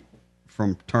plate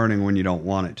from turning when you don't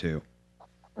want it to.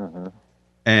 Mm-hmm.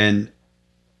 And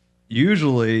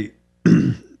usually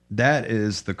that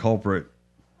is the culprit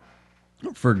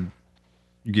for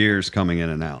gears coming in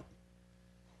and out.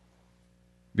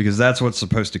 Because that's what's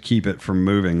supposed to keep it from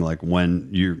moving, like when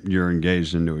you're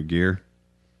engaged into a gear.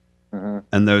 Mm-hmm.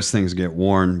 And those things get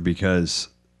worn because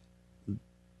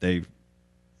they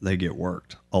get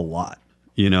worked a lot.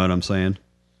 You know what I'm saying?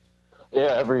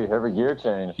 Yeah, every gear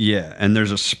change. Yeah, and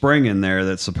there's a spring in there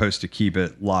that's supposed to keep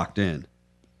it locked in.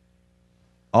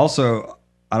 Also,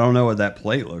 I don't know what that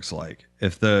plate looks like.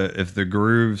 If the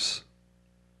grooves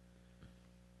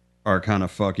are kind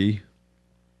of fucky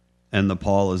and the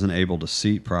pawl isn't able to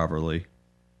seat properly,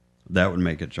 that would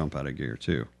make it jump out of gear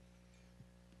too.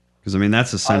 Because,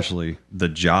 that's essentially the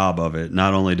job of it.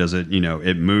 Not only does it,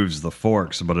 it moves the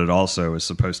forks, but it also is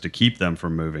supposed to keep them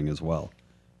from moving as well.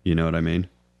 You know what I mean?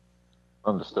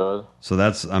 Understood. So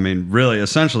that's, really,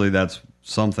 essentially that's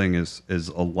something is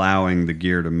allowing the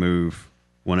gear to move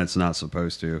when it's not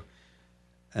supposed to.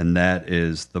 And that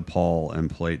is the pawl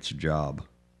and plate's job.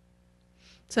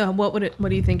 So what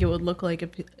do you think it would look like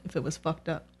if it was fucked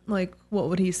up? Like, what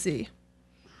would he see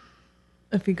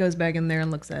if he goes back in there and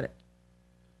looks at it?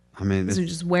 Is it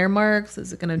just wear marks?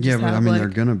 Is it going to just have they're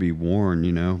going to be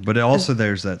worn, But also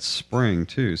there's that spring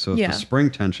too. So if the spring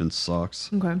tension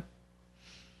sucks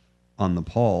on the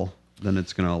pawl, then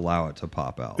it's going to allow it to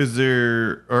pop out. Are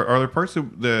there parts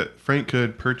that Frank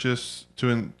could purchase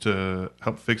to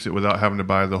help fix it without having to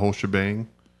buy the whole shebang?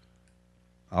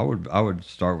 I would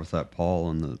start with that pawl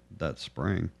and that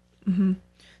spring. Mm-hmm.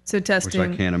 So testing, which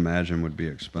I can't imagine would be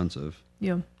expensive.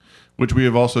 Yeah. Which we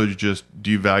have also just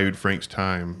devalued Frank's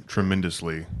time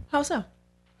tremendously. How so?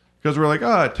 Because we're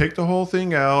like, take the whole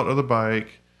thing out of the bike,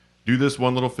 do this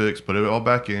one little fix, put it all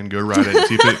back in, go ride it,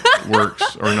 see if it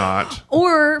works or not.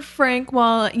 Or, Frank,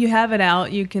 while you have it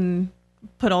out, you can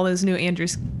put all those new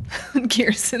Andrews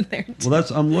gears in there. Well,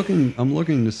 that's I'm looking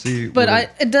to see. But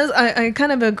I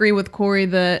kind of agree with Corey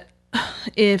that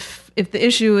if the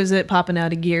issue is it popping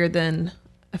out of gear, then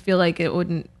I feel like it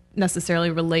wouldn't necessarily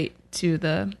relate to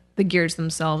the gears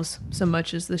themselves so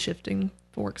much as the shifting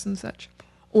forks and such,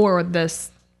 or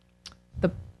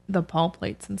the pawl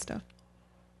plates and stuff.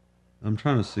 I'm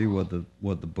trying to see what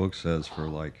the book says for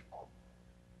like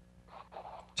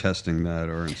testing that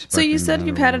or inspecting. So you said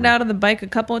you've had it out of the bike a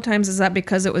couple of times. Is that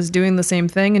because it was doing the same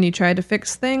thing and you tried to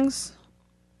fix things,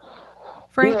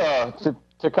 Frank? Yeah,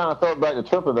 to kind of throw it back to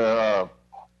Tripper there,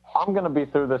 I'm going to be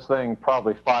through this thing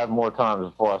probably 5 more times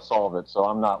before I solve it, so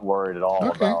I'm not worried at all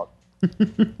about,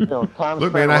 time.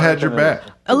 Look, man, I had your back.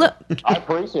 Look. I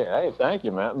appreciate it. Hey, thank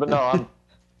you, man. But no,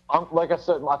 I'm like I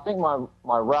said, I think my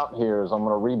route here is I'm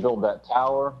going to rebuild that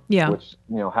tower, which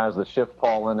has the shift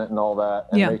pawl in it and all that,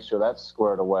 and make sure that's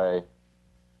squared away,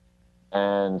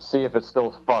 and see if it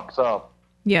still fucks up.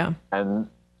 Yeah. And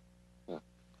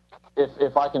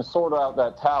if I can sort out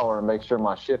that tower and make sure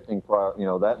my shifting,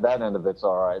 that end of it's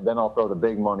all right, then I'll throw the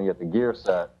big money at the gear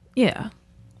set. Yeah.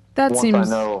 Once I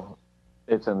know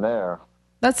it's in there.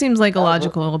 That seems like a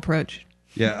logical approach.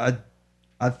 Yeah,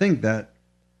 I think that's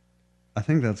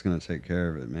going to take care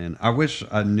of it, man. I wish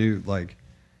I knew,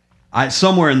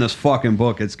 somewhere in this fucking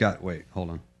book, it's got, wait, hold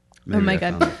on. Maybe oh my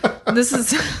God. This is...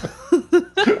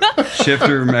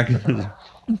 Shifter mechanism.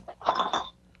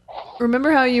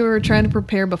 Remember how you were trying to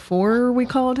prepare before we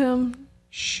called him?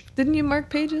 Shh. Didn't you mark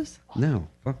pages? No.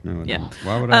 Fuck no. Yeah.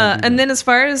 Why would I? And then as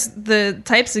far as the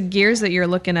types of gears that you're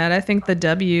looking at, I think the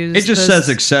W's... It just says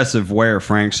excessive wear,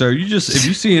 Frank. So if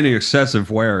you see any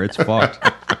excessive wear, it's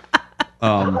fucked.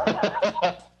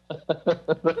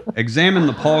 Examine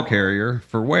the pawl carrier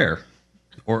for wear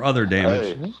or other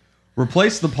damage. Hey.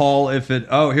 Replace the pawl if it...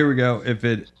 Oh, here we go. If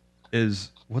it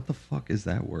is... What the fuck is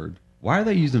that word? Why are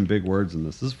they using big words in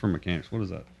this? This is for mechanics. What is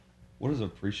that? What is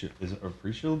appreciate? Is it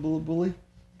appreciably?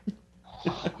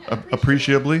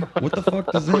 Appreciably? What the fuck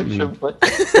does that mean?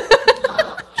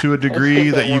 To a degree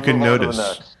that you can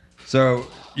notice. So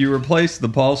you replace the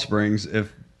pawl springs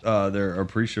if they're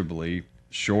appreciably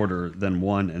shorter than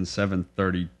 1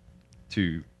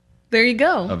 7/32 There you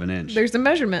go. of an inch. There's a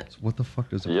measurement. What the fuck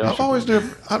does Yeah. I've always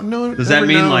known. Does that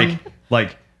mean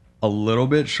like a little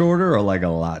bit shorter or like a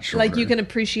lot shorter? Like you can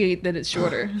appreciate that it's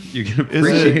shorter. You can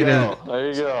appreciate it. There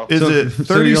you go. Is it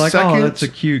 30 you're like, seconds oh, that's a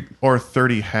cute or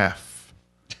 30 half?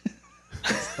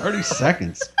 30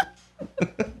 seconds.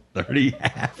 30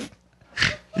 half.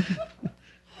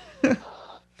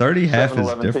 30 half is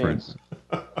 7-Eleven different. teens.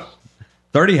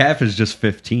 30 half is just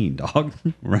 15, dog.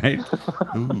 Right?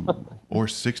 Ooh, or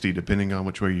 60, depending on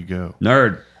which way you go.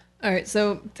 Nerd. All right,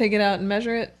 so take it out and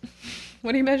measure it.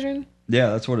 What are you measuring?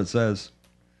 Yeah, that's what it says.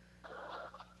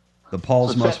 The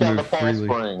pawls must check out move the pawl freely.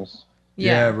 springs.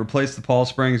 Yeah, replace the pawl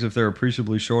springs if they're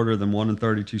appreciably shorter than 1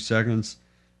 32 seconds.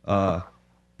 The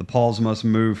pawls must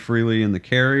move freely in the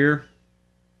carrier.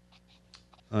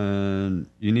 And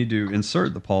you need to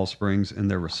insert the pawl springs in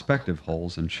their respective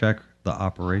holes and check the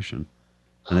operation.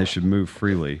 And they should move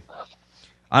freely.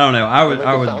 I don't know. I would.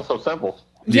 Sounds so simple.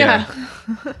 Yeah.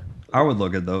 I would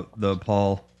look at the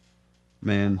pawl.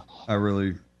 Man,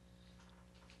 I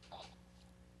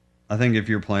think if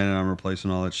you're planning on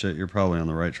replacing all that shit, you're probably on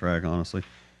the right track, honestly.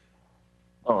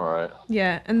 All right.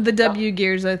 Yeah, and the W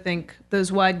gears, I think,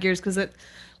 those wide gears, because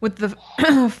with the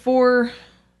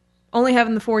only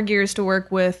having the 4 gears to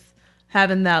work with,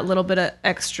 having that little bit of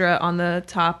extra on the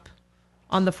top,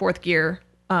 on the 4th gear,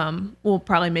 will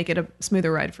probably make it a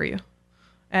smoother ride for you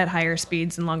at higher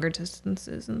speeds and longer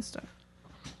distances and stuff.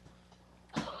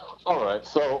 All right.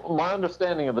 So my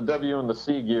understanding of the W and the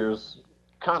C gears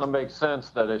kind of makes sense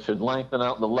that it should lengthen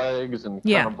out the legs and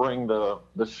kind of bring the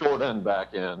short end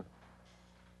back in.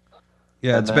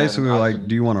 Yeah, And it's then basically like,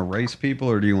 do you want to race people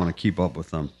or do you want to keep up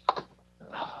with them?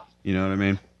 You know what I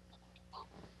mean?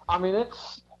 I mean,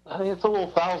 it's a little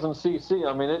 1,000 cc.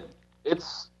 I mean,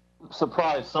 it's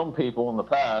surprised some people in the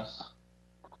past.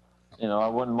 I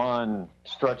wouldn't mind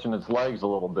stretching its legs a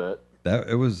little bit.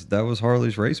 That was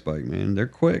Harley's race bike, man. They're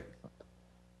quick.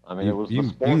 I mean, it was the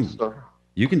Sportster.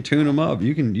 You can tune them up.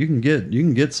 You can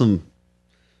get some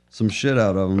shit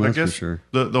out of them. But That's I guess for sure.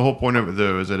 The whole point of it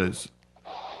though is that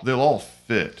they'll all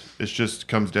fit. It just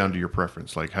comes down to your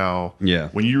preference, like how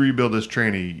when you rebuild this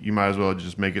tranny, you might as well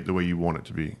just make it the way you want it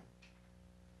to be.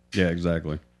 Yeah,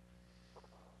 exactly.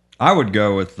 I would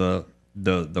go with the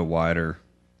wider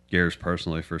gears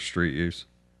personally for street use.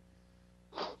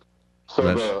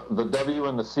 So the W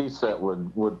and the C set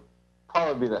would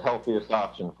probably be the healthiest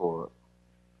option for it.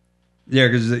 Yeah,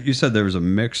 because you said there was a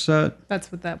mix set.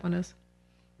 That's what that one is.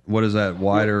 What is that?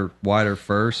 Wider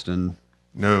first, and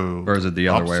No. or is it the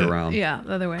other way opposite. around? Yeah,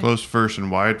 the other way. Close first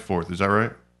and wide fourth. Is that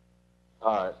right?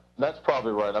 All right. That's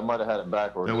probably right. I might have had it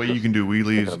backwards. That way Just you can do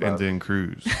wheelies thinking and about it. then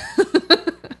cruise.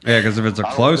 Yeah, because if it's a I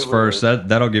don't close do first, it.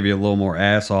 that'll give you a little more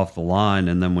ass off the line,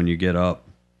 and then when you get up,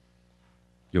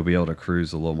 you'll be able to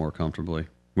cruise a little more comfortably.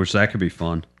 Which that could be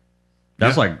fun.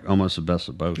 That's Yeah. like almost the best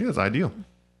of both. Yeah, it's ideal.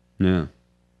 Yeah.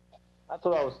 That's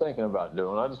what I was thinking about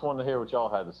doing. I just wanted to hear what y'all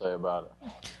had to say about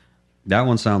it. That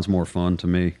one sounds more fun to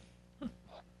me.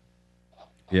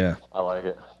 Yeah. I like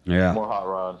it. Yeah. More hot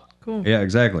rod. Cool. Yeah,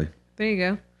 exactly. There you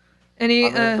go. Any?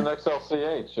 I mean, it's an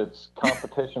XLCH. It's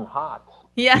competition hot.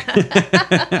 Yeah.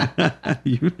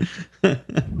 You-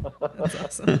 That's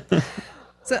awesome.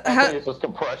 So I how think it's just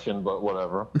compression, but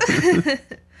whatever.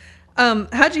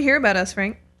 how'd you hear about us,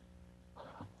 Frank?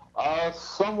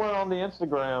 Somewhere on the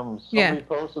Instagram, somebody Yeah.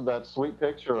 posted that sweet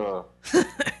picture of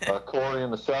Corey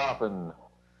in the shop, and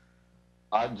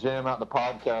I jam out the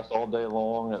podcast all day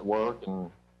long at work and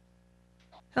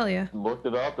Hell yeah. looked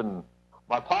it up, and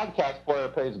my podcast player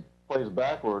plays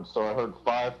backwards, so I heard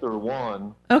 5 through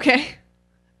 1. Okay.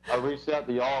 I reached out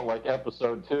to y'all like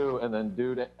episode 2, and then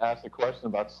dude asked a question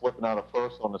about slipping out of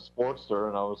first on the Sportster,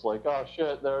 and I was like, oh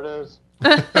shit, there it is.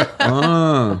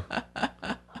 Oh.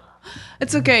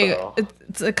 It's okay. So-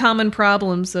 It's a common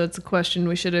problem, so it's a question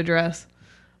we should address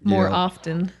more Yeah.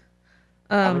 often.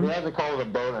 I mean, he hasn't called it a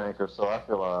boat anchor, so I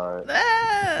feel all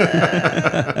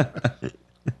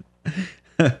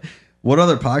right. What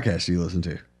other podcasts do you listen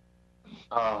to?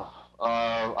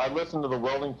 I listened to the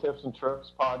Welding Tips and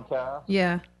Trips podcast.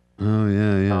 Yeah. Oh,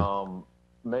 yeah.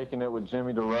 Making it with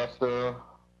Jimmy DeResta,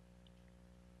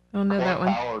 I don't know that Clark one.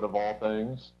 Howard of all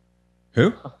things.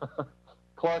 Who?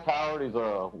 Clark Howard, he's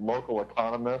a local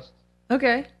economist.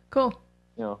 Okay. Cool.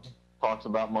 You know, talks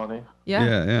about money.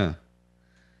 Yeah. Yeah.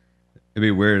 It'd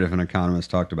be weird if an economist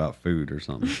talked about food or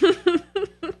something.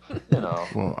 You know,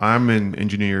 Well, I'm an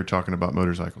engineer talking about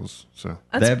motorcycles. So,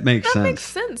 That makes That sense. makes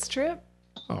sense, Trip.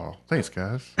 oh, thanks,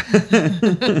 guys.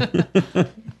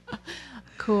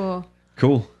 Cool.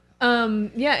 Cool.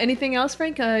 Yeah. Anything else,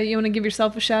 Frank? You want to give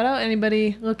yourself a shout out?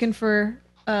 Anybody looking for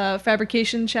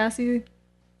fabrication chassis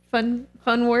fun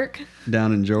work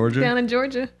Down in Georgia? down in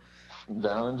Georgia?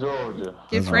 down in Georgia.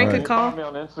 Give That's Frank all a right. You call. can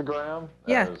find me on Instagram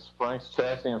Yeah. as Frank's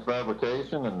Chassis and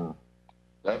Fabrication, and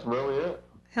that's really it.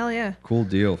 Hell yeah. Cool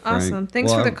deal, Frank. Awesome.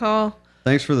 Thanks Well, for the call.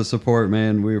 Thanks for the support,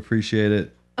 man. We appreciate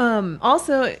it.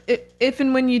 Also, if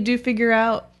and when you do figure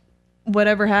out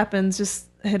whatever happens, just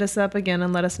hit us up again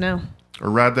and let us know. Or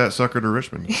ride that sucker to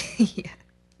Richmond. Yeah.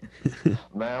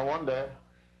 Man, one day.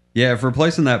 Yeah, if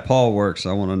replacing that Paul works,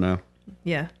 I want to know.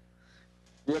 Yeah.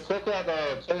 Yeah, check out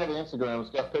the Instagram. It's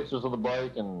got pictures of the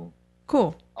bike, and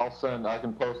Cool. I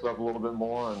can post up a little bit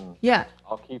more, and Yeah.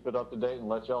 I'll keep it up to date and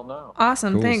let y'all know.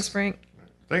 Awesome. Cool. Thanks, Frank.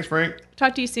 Thanks, Frank.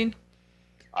 Talk to you soon.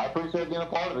 I appreciate being a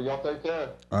part of it. Y'all take care.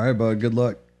 All right, bud. Good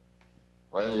luck.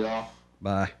 Later, y'all.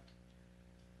 Bye.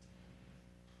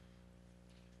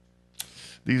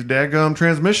 These daggum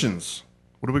transmissions.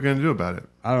 What are we going to do about it?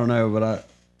 I don't know, but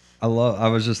I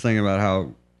was just thinking about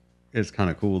how it's kind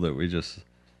of cool that we just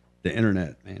the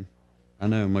internet, man. I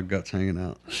know my gut's hanging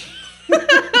out.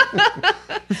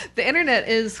 The internet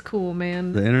is cool,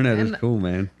 man. The internet is And cool,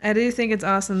 man. I do think it's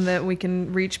awesome that we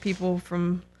can reach people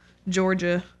from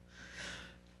Georgia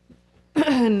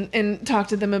and talk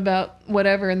to them about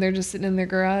whatever, and they're just sitting in their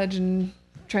garage and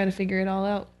trying to figure it all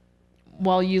out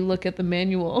while you look at the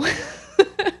manual.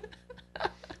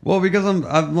 Well, because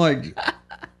I'm like,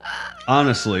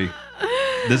 honestly,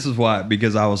 this is why,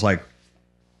 because I was like,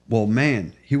 well,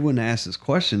 man, he wouldn't ask this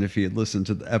question if he had listened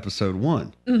to the episode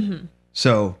 1. Mm-hmm.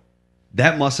 So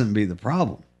that mustn't be the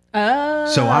problem. Oh.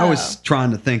 So I was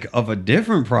trying to think of a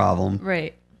different problem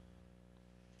Right.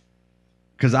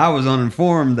 because I was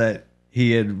uninformed that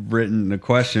he had written the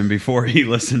question before he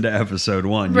listened to episode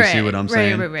 1. You see what I'm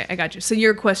saying? Right. I got you. So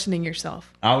you're questioning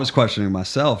yourself. I was questioning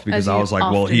myself because As I you was like,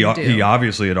 well, he often do. he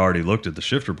obviously had already looked at the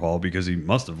shifter Paul because he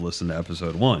must have listened to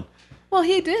episode 1 Well,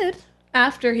 he did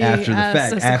after he after the asked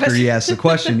fact, us the after he question. asked the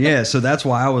question. Yeah, so that's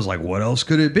why I was like, what else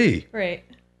could it be? Right.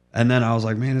 And then I was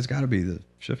like, man, it's got to be the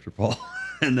shifter Paul.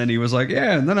 And then he was like,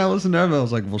 yeah. And then I listened to him. I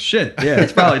was like, well, shit. Yeah,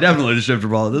 it's probably definitely the shifter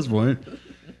Paul at this point.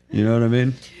 You know what I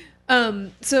mean?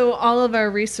 So all of our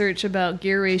research about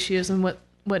gear ratios and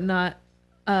whatnot,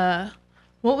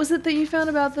 what was it that you found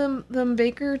about them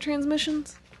Baker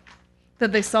transmissions?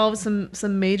 That they solved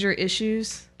some major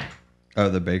issues? Oh,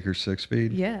 the Baker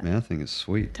 6-speed? Yeah. Man, that thing is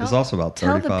sweet. Tell- it's also about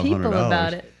Tell the $3,500. people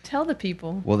about it. Tell the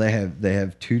people. Well, they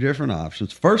have two different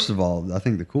options. First of all, I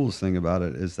think the coolest thing about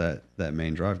it is that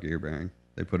main drive gear bearing.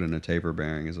 They put in a taper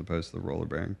bearing as opposed to the roller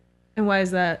bearing. And why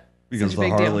is that? because Such a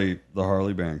big deal. the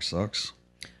Harley bearing sucks.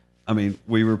 I mean,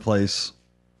 we replace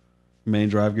main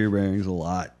drive gear bearings a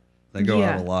lot. They go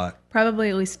out a lot. Probably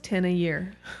at least 10 a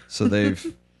year So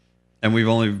and we've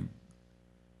only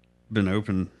been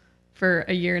open for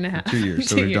a year and a half. 2 years,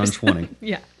 so 2 we've done years. 20.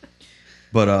 Yeah.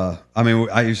 But I mean,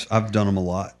 I've done them a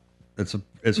lot. It's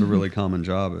a really common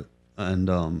job,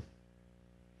 and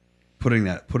putting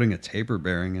a taper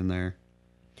bearing in there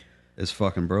is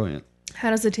fucking brilliant.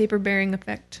 How does the taper bearing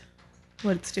affect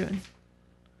what it's doing?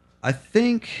 I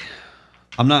think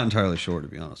I'm not entirely sure, to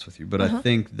be honest with you, but I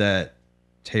think that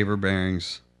taper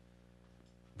bearings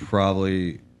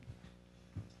probably,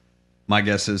 my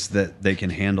guess is that they can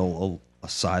handle a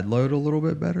side load a little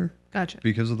bit better. Gotcha.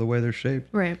 Because of the way they're shaped.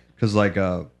 Right. Because like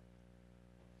a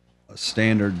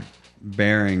standard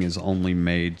bearing is only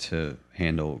made to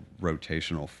handle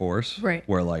rotational force. Right.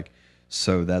 Where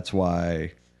so that's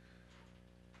why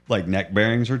like neck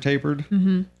bearings are tapered.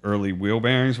 Early wheel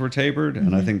bearings were tapered.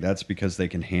 And I think that's because they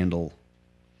can handle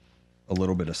a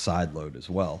little bit of side load as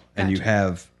well. And you Gotcha.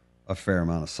 have a fair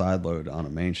amount of side load on a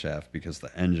main shaft because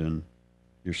the engine,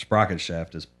 your sprocket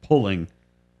shaft is pulling,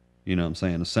 you know what I'm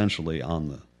saying, essentially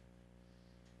on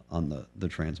the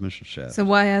transmission shaft. So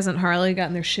why hasn't Harley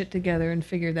gotten their shit together and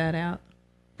figured that out?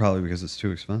 Probably because it's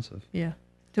too expensive. Yeah.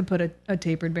 To put a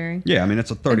tapered bearing. Yeah, I mean,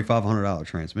 it's a $3,500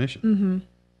 transmission.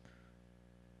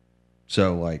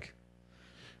 So, like...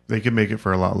 They could make it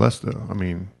for a lot less, though. I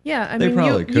mean... Yeah, I They mean,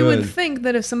 probably you would could. think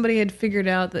that if somebody had figured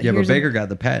out that Yeah, but here's Baker got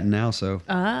the patent now, so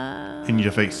in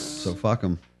your face. so fuck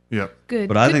them. Yep. good.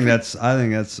 But I Good think for-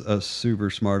 that's a super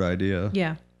smart idea.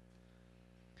 Yeah.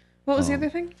 What was the other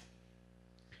thing?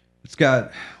 It's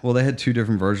got, well, they had two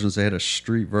different versions. They had a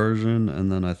street version,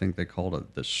 and then I think they called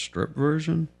it the strip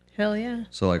version. Hell yeah.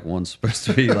 So like one's supposed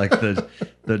to be like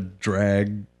the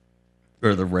drag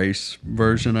or the race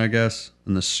version, I guess.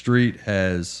 And the street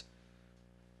has,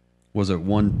 was it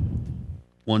 1,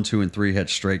 2, and 3 had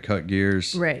straight cut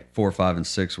gears. Right. 4, 5, and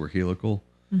 6 were helical.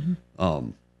 And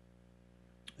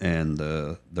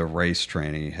the race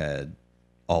tranny had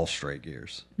all straight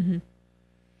gears.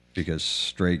 Because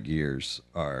straight gears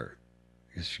are,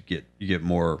 I guess you get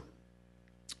more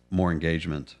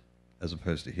engagement as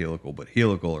opposed to helical, but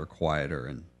helical are quieter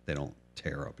and they don't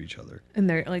tear up each other. And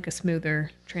they're like a smoother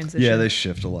transition. Yeah, they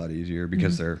shift a lot easier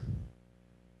because they're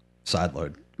side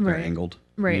load. They're Right. angled.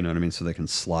 Right. You know what I mean? So they can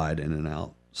slide in and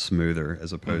out smoother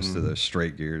as opposed to the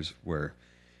straight gears where,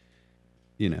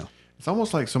 you know, It's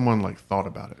almost like someone thought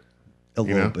about it. a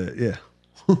You little know? bit, yeah.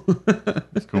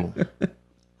 It's cool.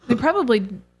 They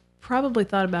probably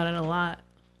thought about it a lot.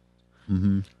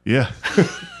 Yeah.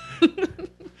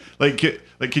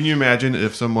 Can you imagine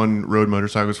if someone rode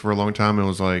motorcycles for a long time and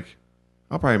was like,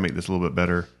 I'll probably make this a little bit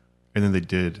better. And then they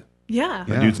did. Yeah.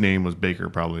 The dude's name was Baker,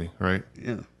 probably, right?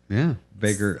 Yeah. Yeah.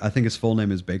 Baker, I think his full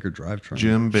name is Baker Drivetrain.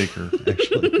 Jim Baker.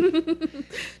 Actually.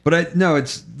 But no,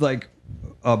 it's like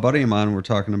a buddy of mine, were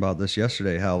talking about this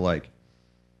yesterday, how like,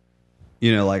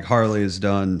 you know, like Harley has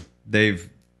done, they've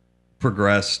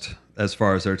progressed as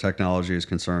far as their technology is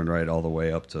concerned, right? All the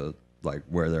way up to like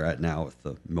where they're at now with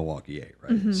the Milwaukee 8,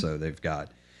 right? So it's got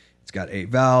 8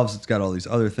 valves, it's got all these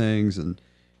other things, and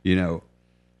you know,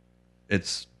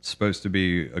 it's supposed to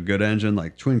be a good engine.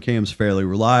 Like twin cam's fairly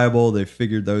reliable. They've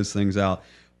figured those things out,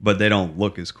 but they don't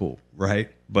look as cool,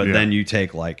 right? But Yeah. then you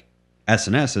take like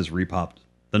S&S has repopped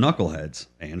the knuckleheads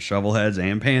and shovel heads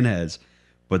and pan heads,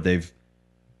 but they've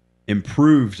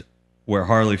improved where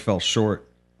Harley fell short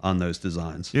on those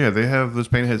designs. Yeah, they have those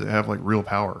paint heads that have real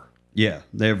power. Yeah,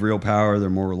 they have real power. They're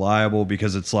more reliable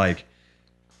because it's like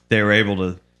they were able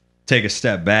to take a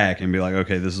step back and be like,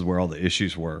 okay, this is where all the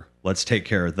issues were. Let's take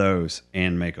care of those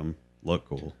and make them look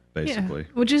cool, basically. Yeah.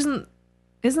 Which isn't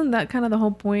that kind of the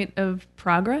whole point of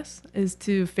progress, is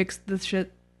to fix the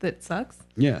shit that sucks?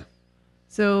 Yeah.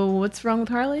 So what's wrong with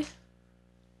Harley?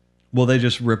 Well, they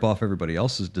just rip off everybody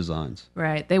else's designs.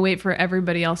 Right. They wait for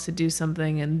everybody else to do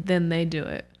something and then they do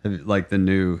it. Like the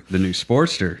new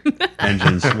Sportster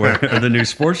engines, or the new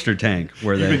Sportster tank,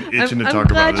 where they. I've been itching to I'm talk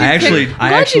glad about you this. I'm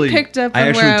glad you picked up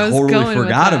on where I was totally going with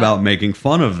forgot that. about making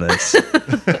fun of this.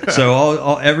 So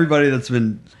all everybody that's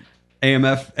been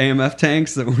AMF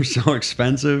tanks that were so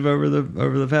expensive over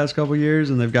the past couple years,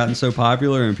 and they've gotten so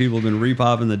popular, and people have been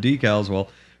repopping the decals. Well,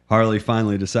 Harley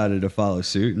finally decided to follow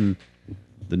suit, and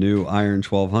the new Iron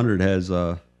 1200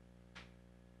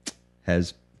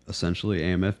 has essentially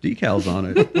AMF decals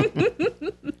on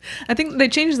it. I think they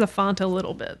changed the font a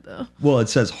little bit though. Well, it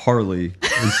says Harley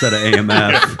instead of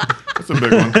AMF. That's a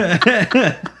big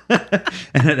one.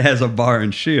 And it has a bar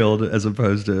and shield as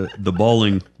opposed to the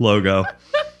bowling logo.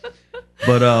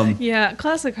 But Yeah,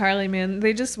 classic Harley, man.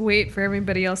 They just wait for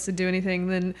everybody else to do anything,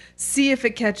 then see if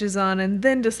it catches on, and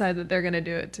then decide that they're going to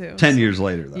do it too. 10 years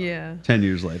later, though. Yeah. 10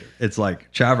 years later. It's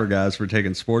like chopper guys were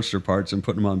taking Sportster parts and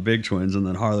putting them on big twins, and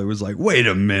then Harley was like, wait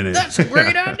a minute. That's a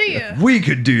great idea. We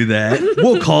could do that.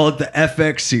 We'll call it the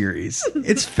FX series.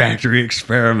 It's factory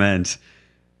experiment.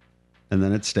 And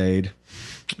then it stayed.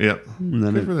 Yep. And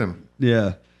then Good for them.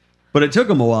 Yeah. But it took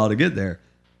them a while to get there.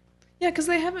 Yeah, because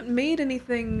they haven't made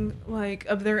anything like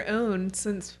of their own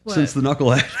since what? Since the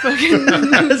Knucklehead.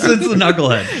 Since the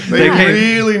Knucklehead. They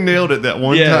really nailed it that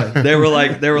one time. they were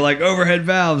like overhead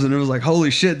valves, and it was like, holy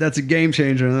shit, that's a game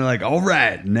changer. And they're like, all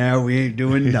right, now we ain't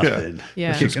doing nothing.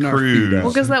 Yeah. Kicking our Cruise. feet up.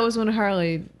 Well, because that was when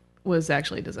Harley was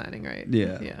actually designing, right?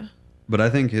 Yeah. Yeah. But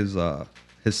I think his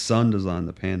son designed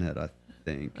the panhead, I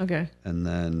think. Okay. And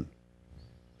then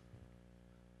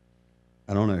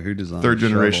I don't know who designed Third the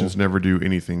generations shovel. never do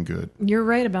anything good. You're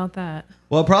right about that.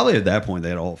 Well, probably at that point they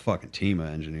had a whole fucking team of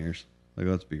engineers. Like,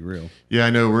 let's be real. Yeah, I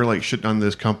know. We're like shitting on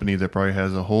this company that probably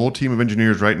has a whole team of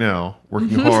engineers right now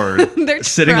working hard. They're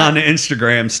Sitting on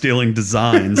Instagram stealing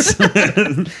designs.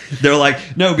 They're like,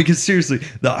 no, because seriously,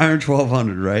 the Iron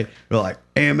 1200, right? They're like,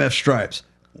 AMF stripes.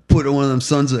 Put one of them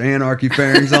Sons of Anarchy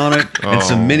fairings on it and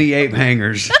some mini ape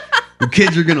hangers. The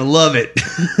kids are going to love it.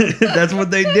 That's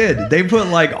what they did. They put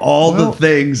like all the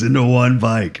things into one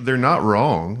bike. They're not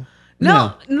wrong.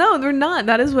 No, they're not.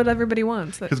 That is what everybody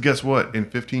wants. Because guess what? In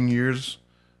 15 years,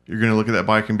 you're going to look at that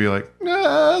bike and be like,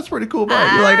 nah, that's a pretty cool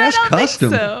bike. You're like, that's I don't custom.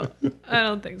 Think so. I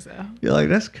don't think so. You're like,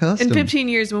 that's custom. In 15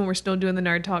 years, when we're still doing the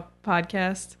Nerd Talk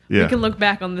podcast, Yeah. we can look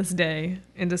back on this day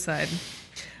and decide.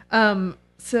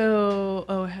 So,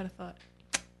 I had a thought.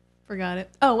 Forgot it.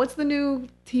 Oh, what's the new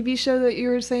TV show that you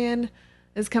were saying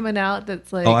is coming out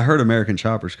that's like... Oh, I heard American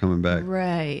Chopper's coming back.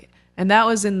 Right. And that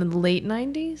was in the late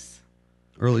 90s?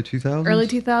 Early 2000s? Early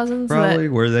 2000s? Probably,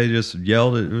 where they just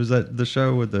yelled at... Was that the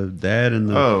show with the dad and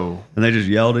the... Oh. And they just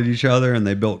yelled at each other, and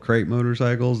they built crate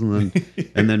motorcycles, and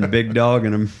then Big Dog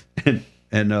and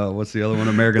what's the other one?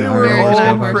 American They Iron were American Horse. all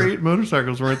Iron Horse. great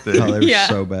motorcycles, weren't they? Oh, they were Yeah.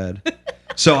 so bad.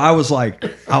 So I was like,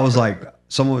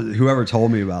 whoever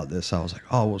told me about this, I was like,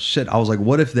 oh, well, shit. I was like,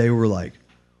 what if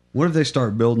they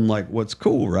start building like what's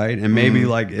cool, right? And maybe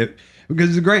like it,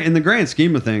 because in the grand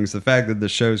scheme of things, the fact that the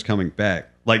show's coming back,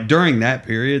 like during that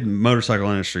period, the motorcycle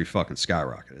industry fucking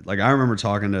skyrocketed. Like I remember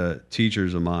talking to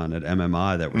teachers of mine at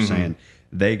MMI that were saying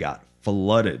they got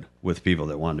flooded with people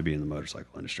that wanted to be in the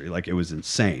motorcycle industry. Like it was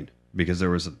insane because there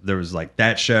was like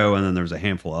that show, and then there was a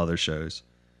handful of other shows.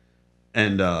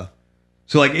 And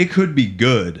so like it could be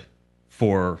good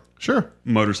for Sure.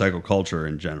 motorcycle culture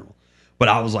in general. But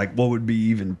I was like, what would be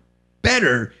even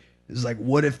better is like,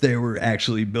 what if they were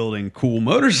actually building cool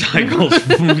motorcycles?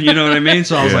 You know what I mean?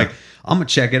 So I was Yeah. like, I'm going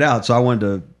to check it out. So I went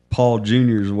to Paul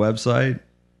Jr.'s website.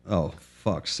 Oh,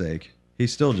 fuck's sake.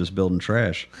 He's still just building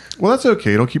trash. Well, that's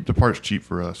okay. It'll keep the parts cheap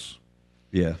for us.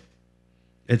 Yeah.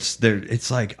 It's there. It's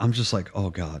like, I'm just like,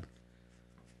 oh God,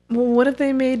 Well, what if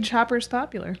they made choppers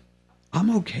popular?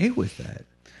 I'm okay with that.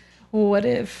 What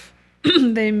if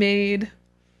they made...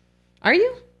 Are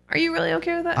you really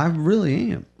okay with that? I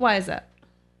really am. Why is that?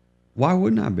 Why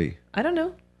wouldn't I be? I don't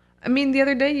know. I mean, the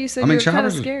other day you said I mean, you were kind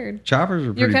of choppers, scared. choppers are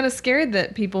pretty. You're kind of scared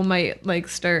that people might like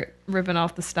start ripping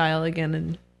off the style again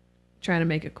and trying to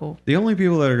make it cool. The only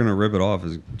people that are going to rip it off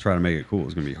is try to make it cool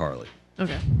is going to be Harley.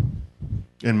 Okay.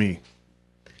 And me.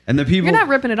 And the people You're not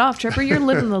ripping it off, Tripper. You're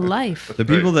living the life. the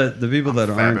people that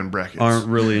Fab in brackets. aren't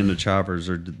really into choppers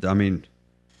are, I mean,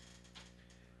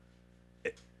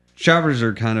 choppers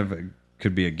are kind of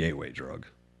could be a gateway drug.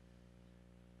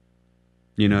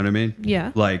 You know what I mean?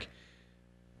 Yeah. Like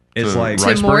it's To like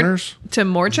rice To more- burners? To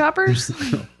more choppers?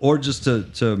 or just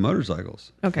to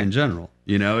motorcycles. Okay. In general,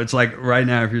 you know, it's like right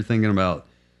now if you're thinking about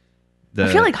the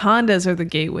I feel like Hondas are the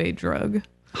gateway drug.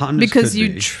 Hondas Because could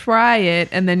you be. try it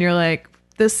and then you're like,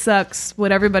 this sucks.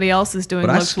 What everybody else is doing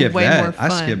But I looks skipped way that. more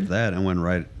fun. I skipped that and went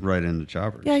right into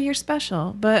choppers. Yeah, you're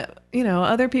special. But, you know,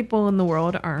 other people in the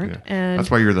world aren't. Yeah. And That's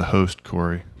why you're the host,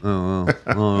 Corey. Oh, well,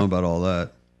 I don't know about all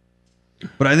that.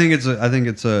 But I think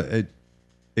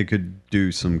it could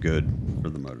do some good for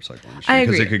the motorcycle industry. I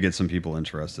agree. Because it could get some people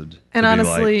interested. And to be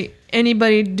honestly, like,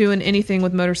 anybody doing anything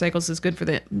with motorcycles is good for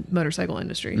the motorcycle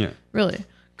industry. Yeah. Really.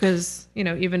 Because, you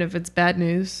know, even if it's bad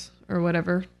news or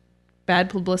whatever, bad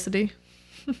publicity,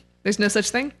 there's no such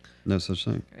thing. no such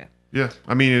thing. Yeah.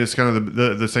 I mean, it's kind of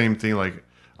the same thing. Like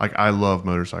I love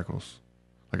motorcycles.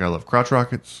 Like I love crotch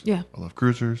rockets. Yeah. I love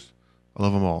cruisers. I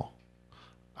love them all.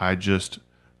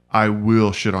 I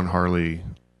will shit on Harley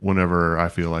whenever I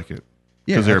feel like it.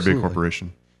 Yeah, Because they're a big absolutely.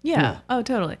 corporation. Yeah. Oh,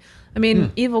 totally. I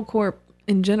mean, Evil Corp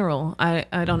in general, I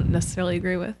don't necessarily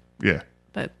agree with. Yeah.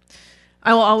 But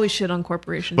I will always shit on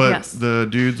corporations. But yes. the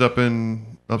dudes up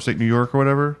in upstate New York or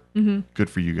whatever, good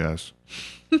for you guys.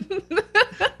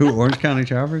 Who, Orange County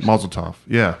Choppers? Mazel tov.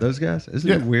 Yeah. Those guys? Isn't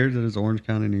it weird that it's Orange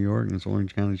County, New York, and it's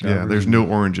Orange County Choppers? Yeah, there's no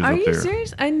oranges Are up you there.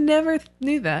 serious? I never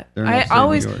knew that. They're in I upstate New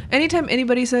always, York. anytime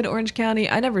anybody said Orange County,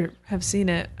 I never have seen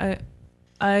it.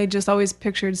 I just always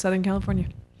pictured Southern California.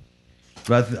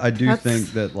 But I do That's think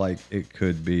that like it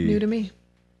could be New to me.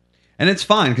 and it's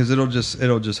fine because it'll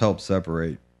just help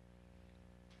separate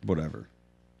whatever.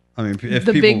 I mean, if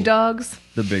The people, big dogs.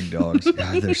 the big dogs,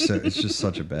 God, they're so. It's just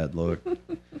such a bad look.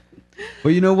 But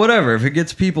you know, whatever. If it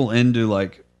gets people into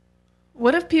like,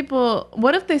 What if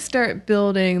they start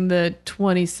building the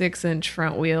 26-inch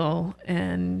front wheel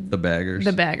and the baggers,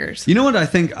 the baggers? You know what I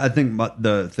think?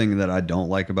 The thing that I don't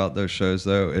like about those shows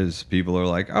though is people are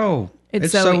like, oh,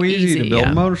 it's so easy to build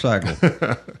a motorcycle.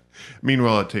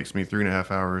 Meanwhile, it takes me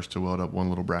 3.5 hours to weld up one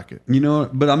little bracket. You know,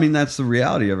 but I mean that's the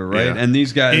reality of it, right? Yeah. And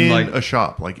these guys In like a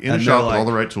shop, like in a and shop they're with all like-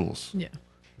 the right tools. Yeah.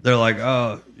 they're like,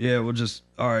 oh yeah, we'll just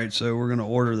all right. So we're gonna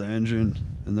order the engine,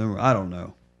 and then I don't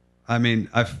know. I mean,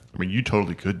 I mean, you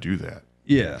totally could do that.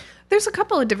 yeah. There's a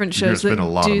couple of different You're gonna shows that spend a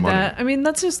lot of do money. that. I mean,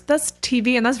 that's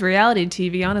TV and that's reality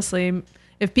TV. Honestly,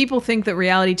 if people think that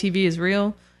reality TV is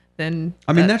real, then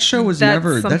I mean, that show was that's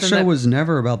never something was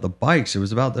never about the bikes. It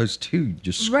was about those two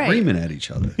just Right. screaming at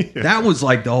each other. That was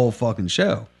like the whole fucking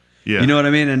show. Yeah. You know what I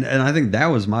mean? And I think that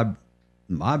was my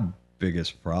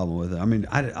biggest problem with it. I mean,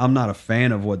 I'm not a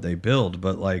fan of what they build,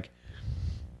 but like,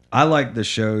 I like the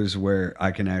shows where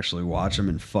I can actually watch them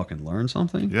and fucking learn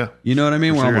something. Yeah. You know what I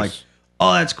mean? For Where I'm sure. like,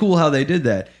 oh, that's cool how they did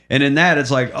that. And in that,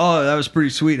 it's like, oh, that was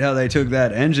pretty sweet how they took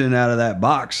that engine out of that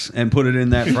box and put it in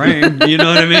that frame. You know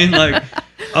what I mean? Like,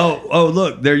 oh,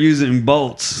 look, they're using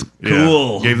bolts. Yeah.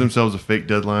 Cool. Gave themselves a fake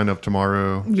deadline of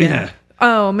tomorrow. Yeah.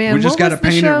 Oh man, We just what got to was the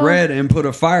paint show? it red and put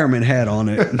a fireman hat on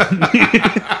it.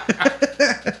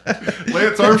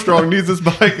 Lance Armstrong needs this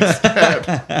bike instead.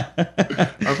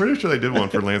 I'm pretty sure they did one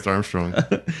for Lance Armstrong.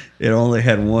 It only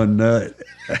had one nut.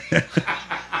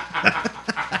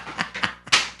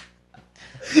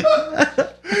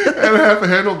 And half a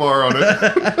handlebar on it.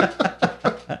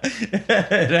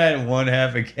 It had one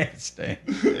half a gas tank.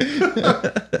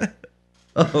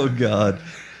 Oh, God.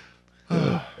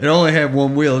 It only had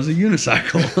one wheel. It was a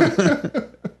unicycle.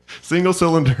 Single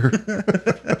cylinder.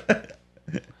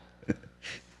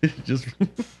 Just, I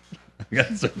got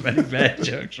so many bad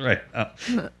jokes right now.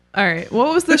 All right,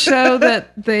 what was the show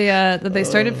that they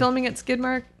started filming at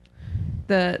Skidmark?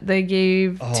 They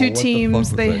gave Oh, two what the fuck teams.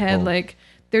 was They that had called? like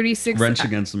 36 Wrench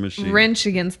Against the Machine. Wrench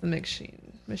against the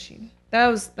machine. That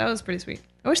was pretty sweet.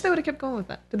 I wish they would have kept going with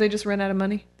that. Did they just run out of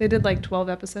money? They did like 12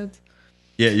 episodes.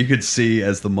 Yeah, you could see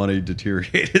as the money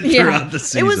deteriorated throughout the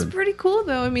season. It was pretty cool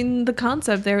though. I mean, the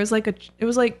concept there was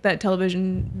like that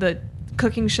television, the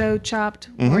cooking show Chopped,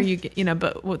 where you get,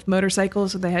 but with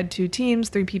motorcycles. So they had two teams,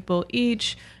 3 people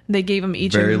each. They gave them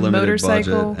each Very a limited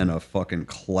motorcycle. budget and a fucking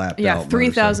clapped Yeah, out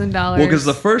 $3,000. Well, because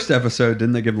the first episode,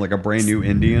 didn't they give them like a brand new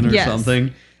Indian or Yes.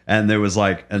 something? And they were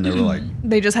like,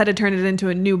 They just had to turn it into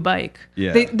a new bike.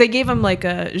 Yeah. They gave them like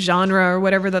a genre or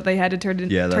whatever that they had to turn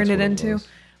Yeah, that's it what it into. was.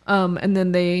 And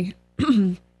then they,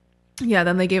 then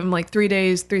they gave them like 3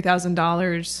 days,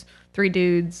 $3,000, 3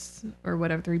 dudes or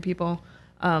whatever, 3 people.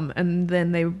 And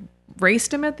then they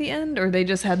raced them at the end, or they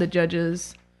just had the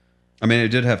judges. I mean, it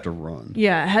did have to run.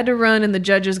 Yeah, it had to run, and the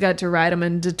judges got to ride them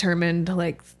and determined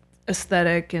like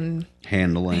aesthetic and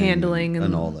Handling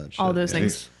and all that shit. all those Yeah.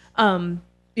 things.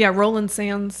 Roland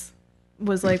Sands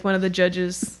was like one of the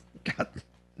judges. God,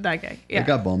 That guy. Yeah.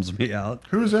 that bums me out.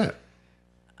 Who is that?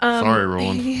 Sorry,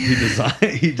 Roland. He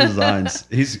designs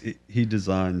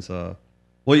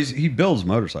he builds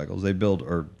motorcycles. They build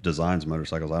or designs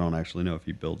motorcycles. I don't actually know if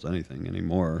he builds anything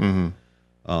anymore.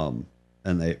 Mm-hmm.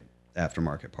 And they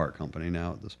aftermarket part company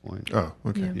now at this point. Oh,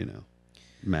 okay. Yeah. You know,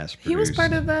 mass He was produced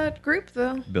part of that group,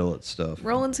 though. billet stuff.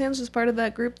 Roland Sands was part of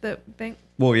that group that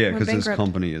Well, yeah, went because his bankrupt.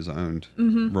 company is owned.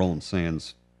 Roland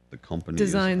Sands, the company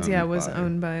Designs. is Was by-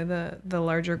 owned by the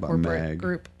larger by corporate Mag.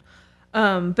 group.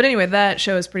 But anyway, that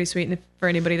show is pretty sweet, and for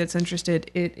anybody that's interested,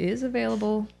 it is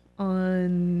available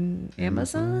on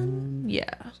Amazon. Yeah.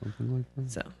 something like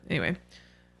that. So anyway,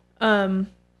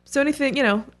 so anything,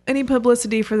 any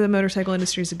publicity for the motorcycle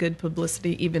industry is a good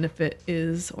publicity, even if it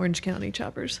is Orange County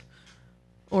Choppers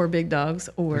or Big Dogs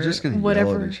or We're just gonna yell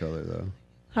whatever. at each other though.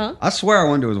 Huh? I swear I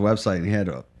went to his website and he had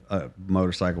a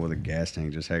motorcycle with a gas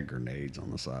tank, just had grenades on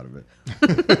the side of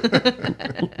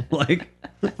it. like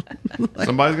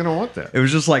Somebody's gonna want that. it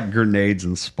was just like grenades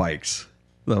and spikes.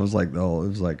 That was like it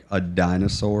was like a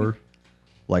dinosaur,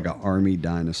 like an army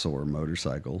dinosaur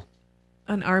motorcycle.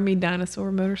 An army dinosaur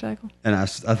motorcycle. And I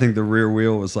think the rear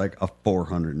wheel was like a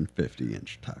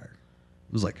 450-inch tire.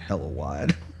 It was like hella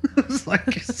wide. It was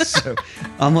like so.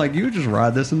 I'm like, you just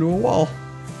ride this into a wall.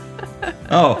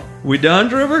 Oh, we done,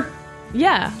 Driver?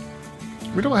 Yeah.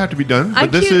 We don't have to be done, but I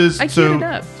this queued- is I queued it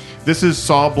up. This is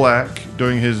Saw Black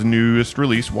doing his newest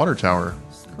release, Water Tower.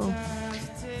 Cool.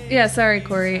 Yeah, sorry,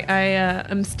 Corey.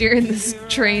 I'm steering this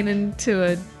train into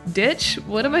a ditch.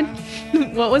 What am I?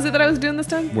 What was it that I was doing this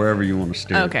time? Wherever you want to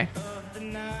steer. Okay.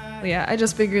 Well, yeah, I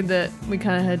just figured that we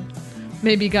kind of had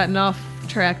maybe gotten off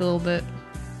track a little bit.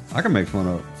 I can make fun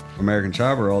of American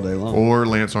Chopper all day long. Or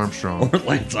Lance Armstrong. Or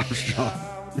Lance Armstrong.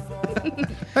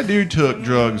 That dude took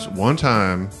drugs one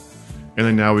time, and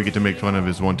then now we get to make fun of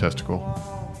his one testicle.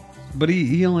 But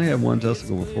he only had one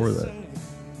testicle before that.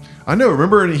 I know.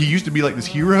 Remember, he used to be like this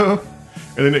hero,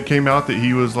 and then it came out that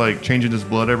he was like changing his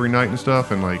blood every night and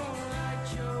stuff, and like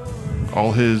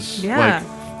all his Yeah,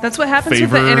 that's what happens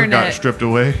favor with the got internet. stripped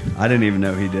away. I didn't even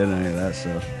know he did any of that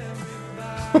stuff.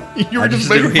 You were I just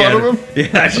knew making he fun had, of him.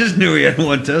 Yeah, I just knew he had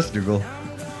one testicle.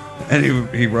 And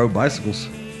he rode bicycles.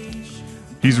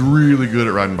 He's really good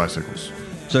at riding bicycles.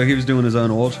 So he was doing his own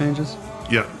oil changes?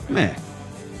 Yeah, Man.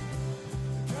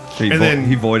 He, And then-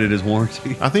 he voided his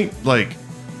warranty. I think like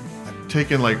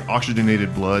taking like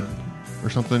oxygenated blood or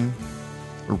something,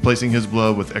 replacing his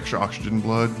blood with extra oxygen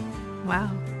blood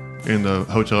Wow. in the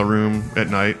hotel room at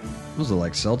night. Was it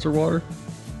like seltzer water?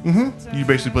 You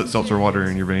basically put seltzer water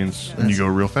in your veins and you go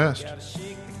real fast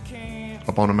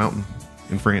up on a mountain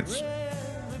in France.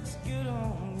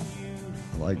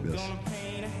 I like this.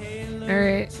 All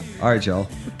right. All right, y'all.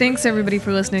 Thanks everybody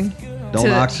for listening. Don't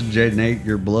oxygenate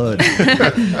your blood.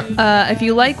 If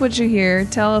you like what you hear,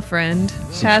 tell a friend,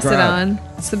 pass it Subscribe. on,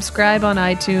 subscribe on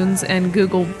iTunes and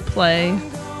Google Play.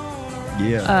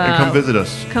 Yeah. And come visit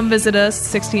us. Come visit us,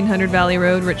 1600 Valley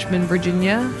Road, Richmond,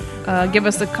 Virginia. Give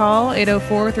us a call,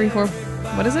 804-34...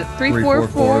 What is it?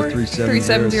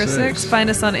 344-3706. Find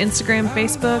us on Instagram,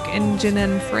 Facebook, Engine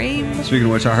and Frame. Speaking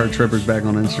of which, I heard Tripper's back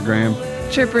on Instagram.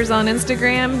 Trippers on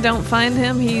Instagram. Don't find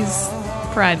him. He's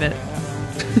private.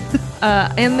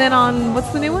 And then on, what's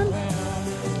the new one?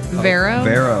 Vero?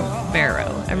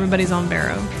 Vero. Everybody's on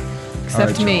Vero.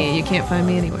 Except All right, me. You can't find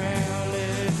me anywhere.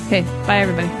 Okay, bye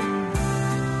everybody.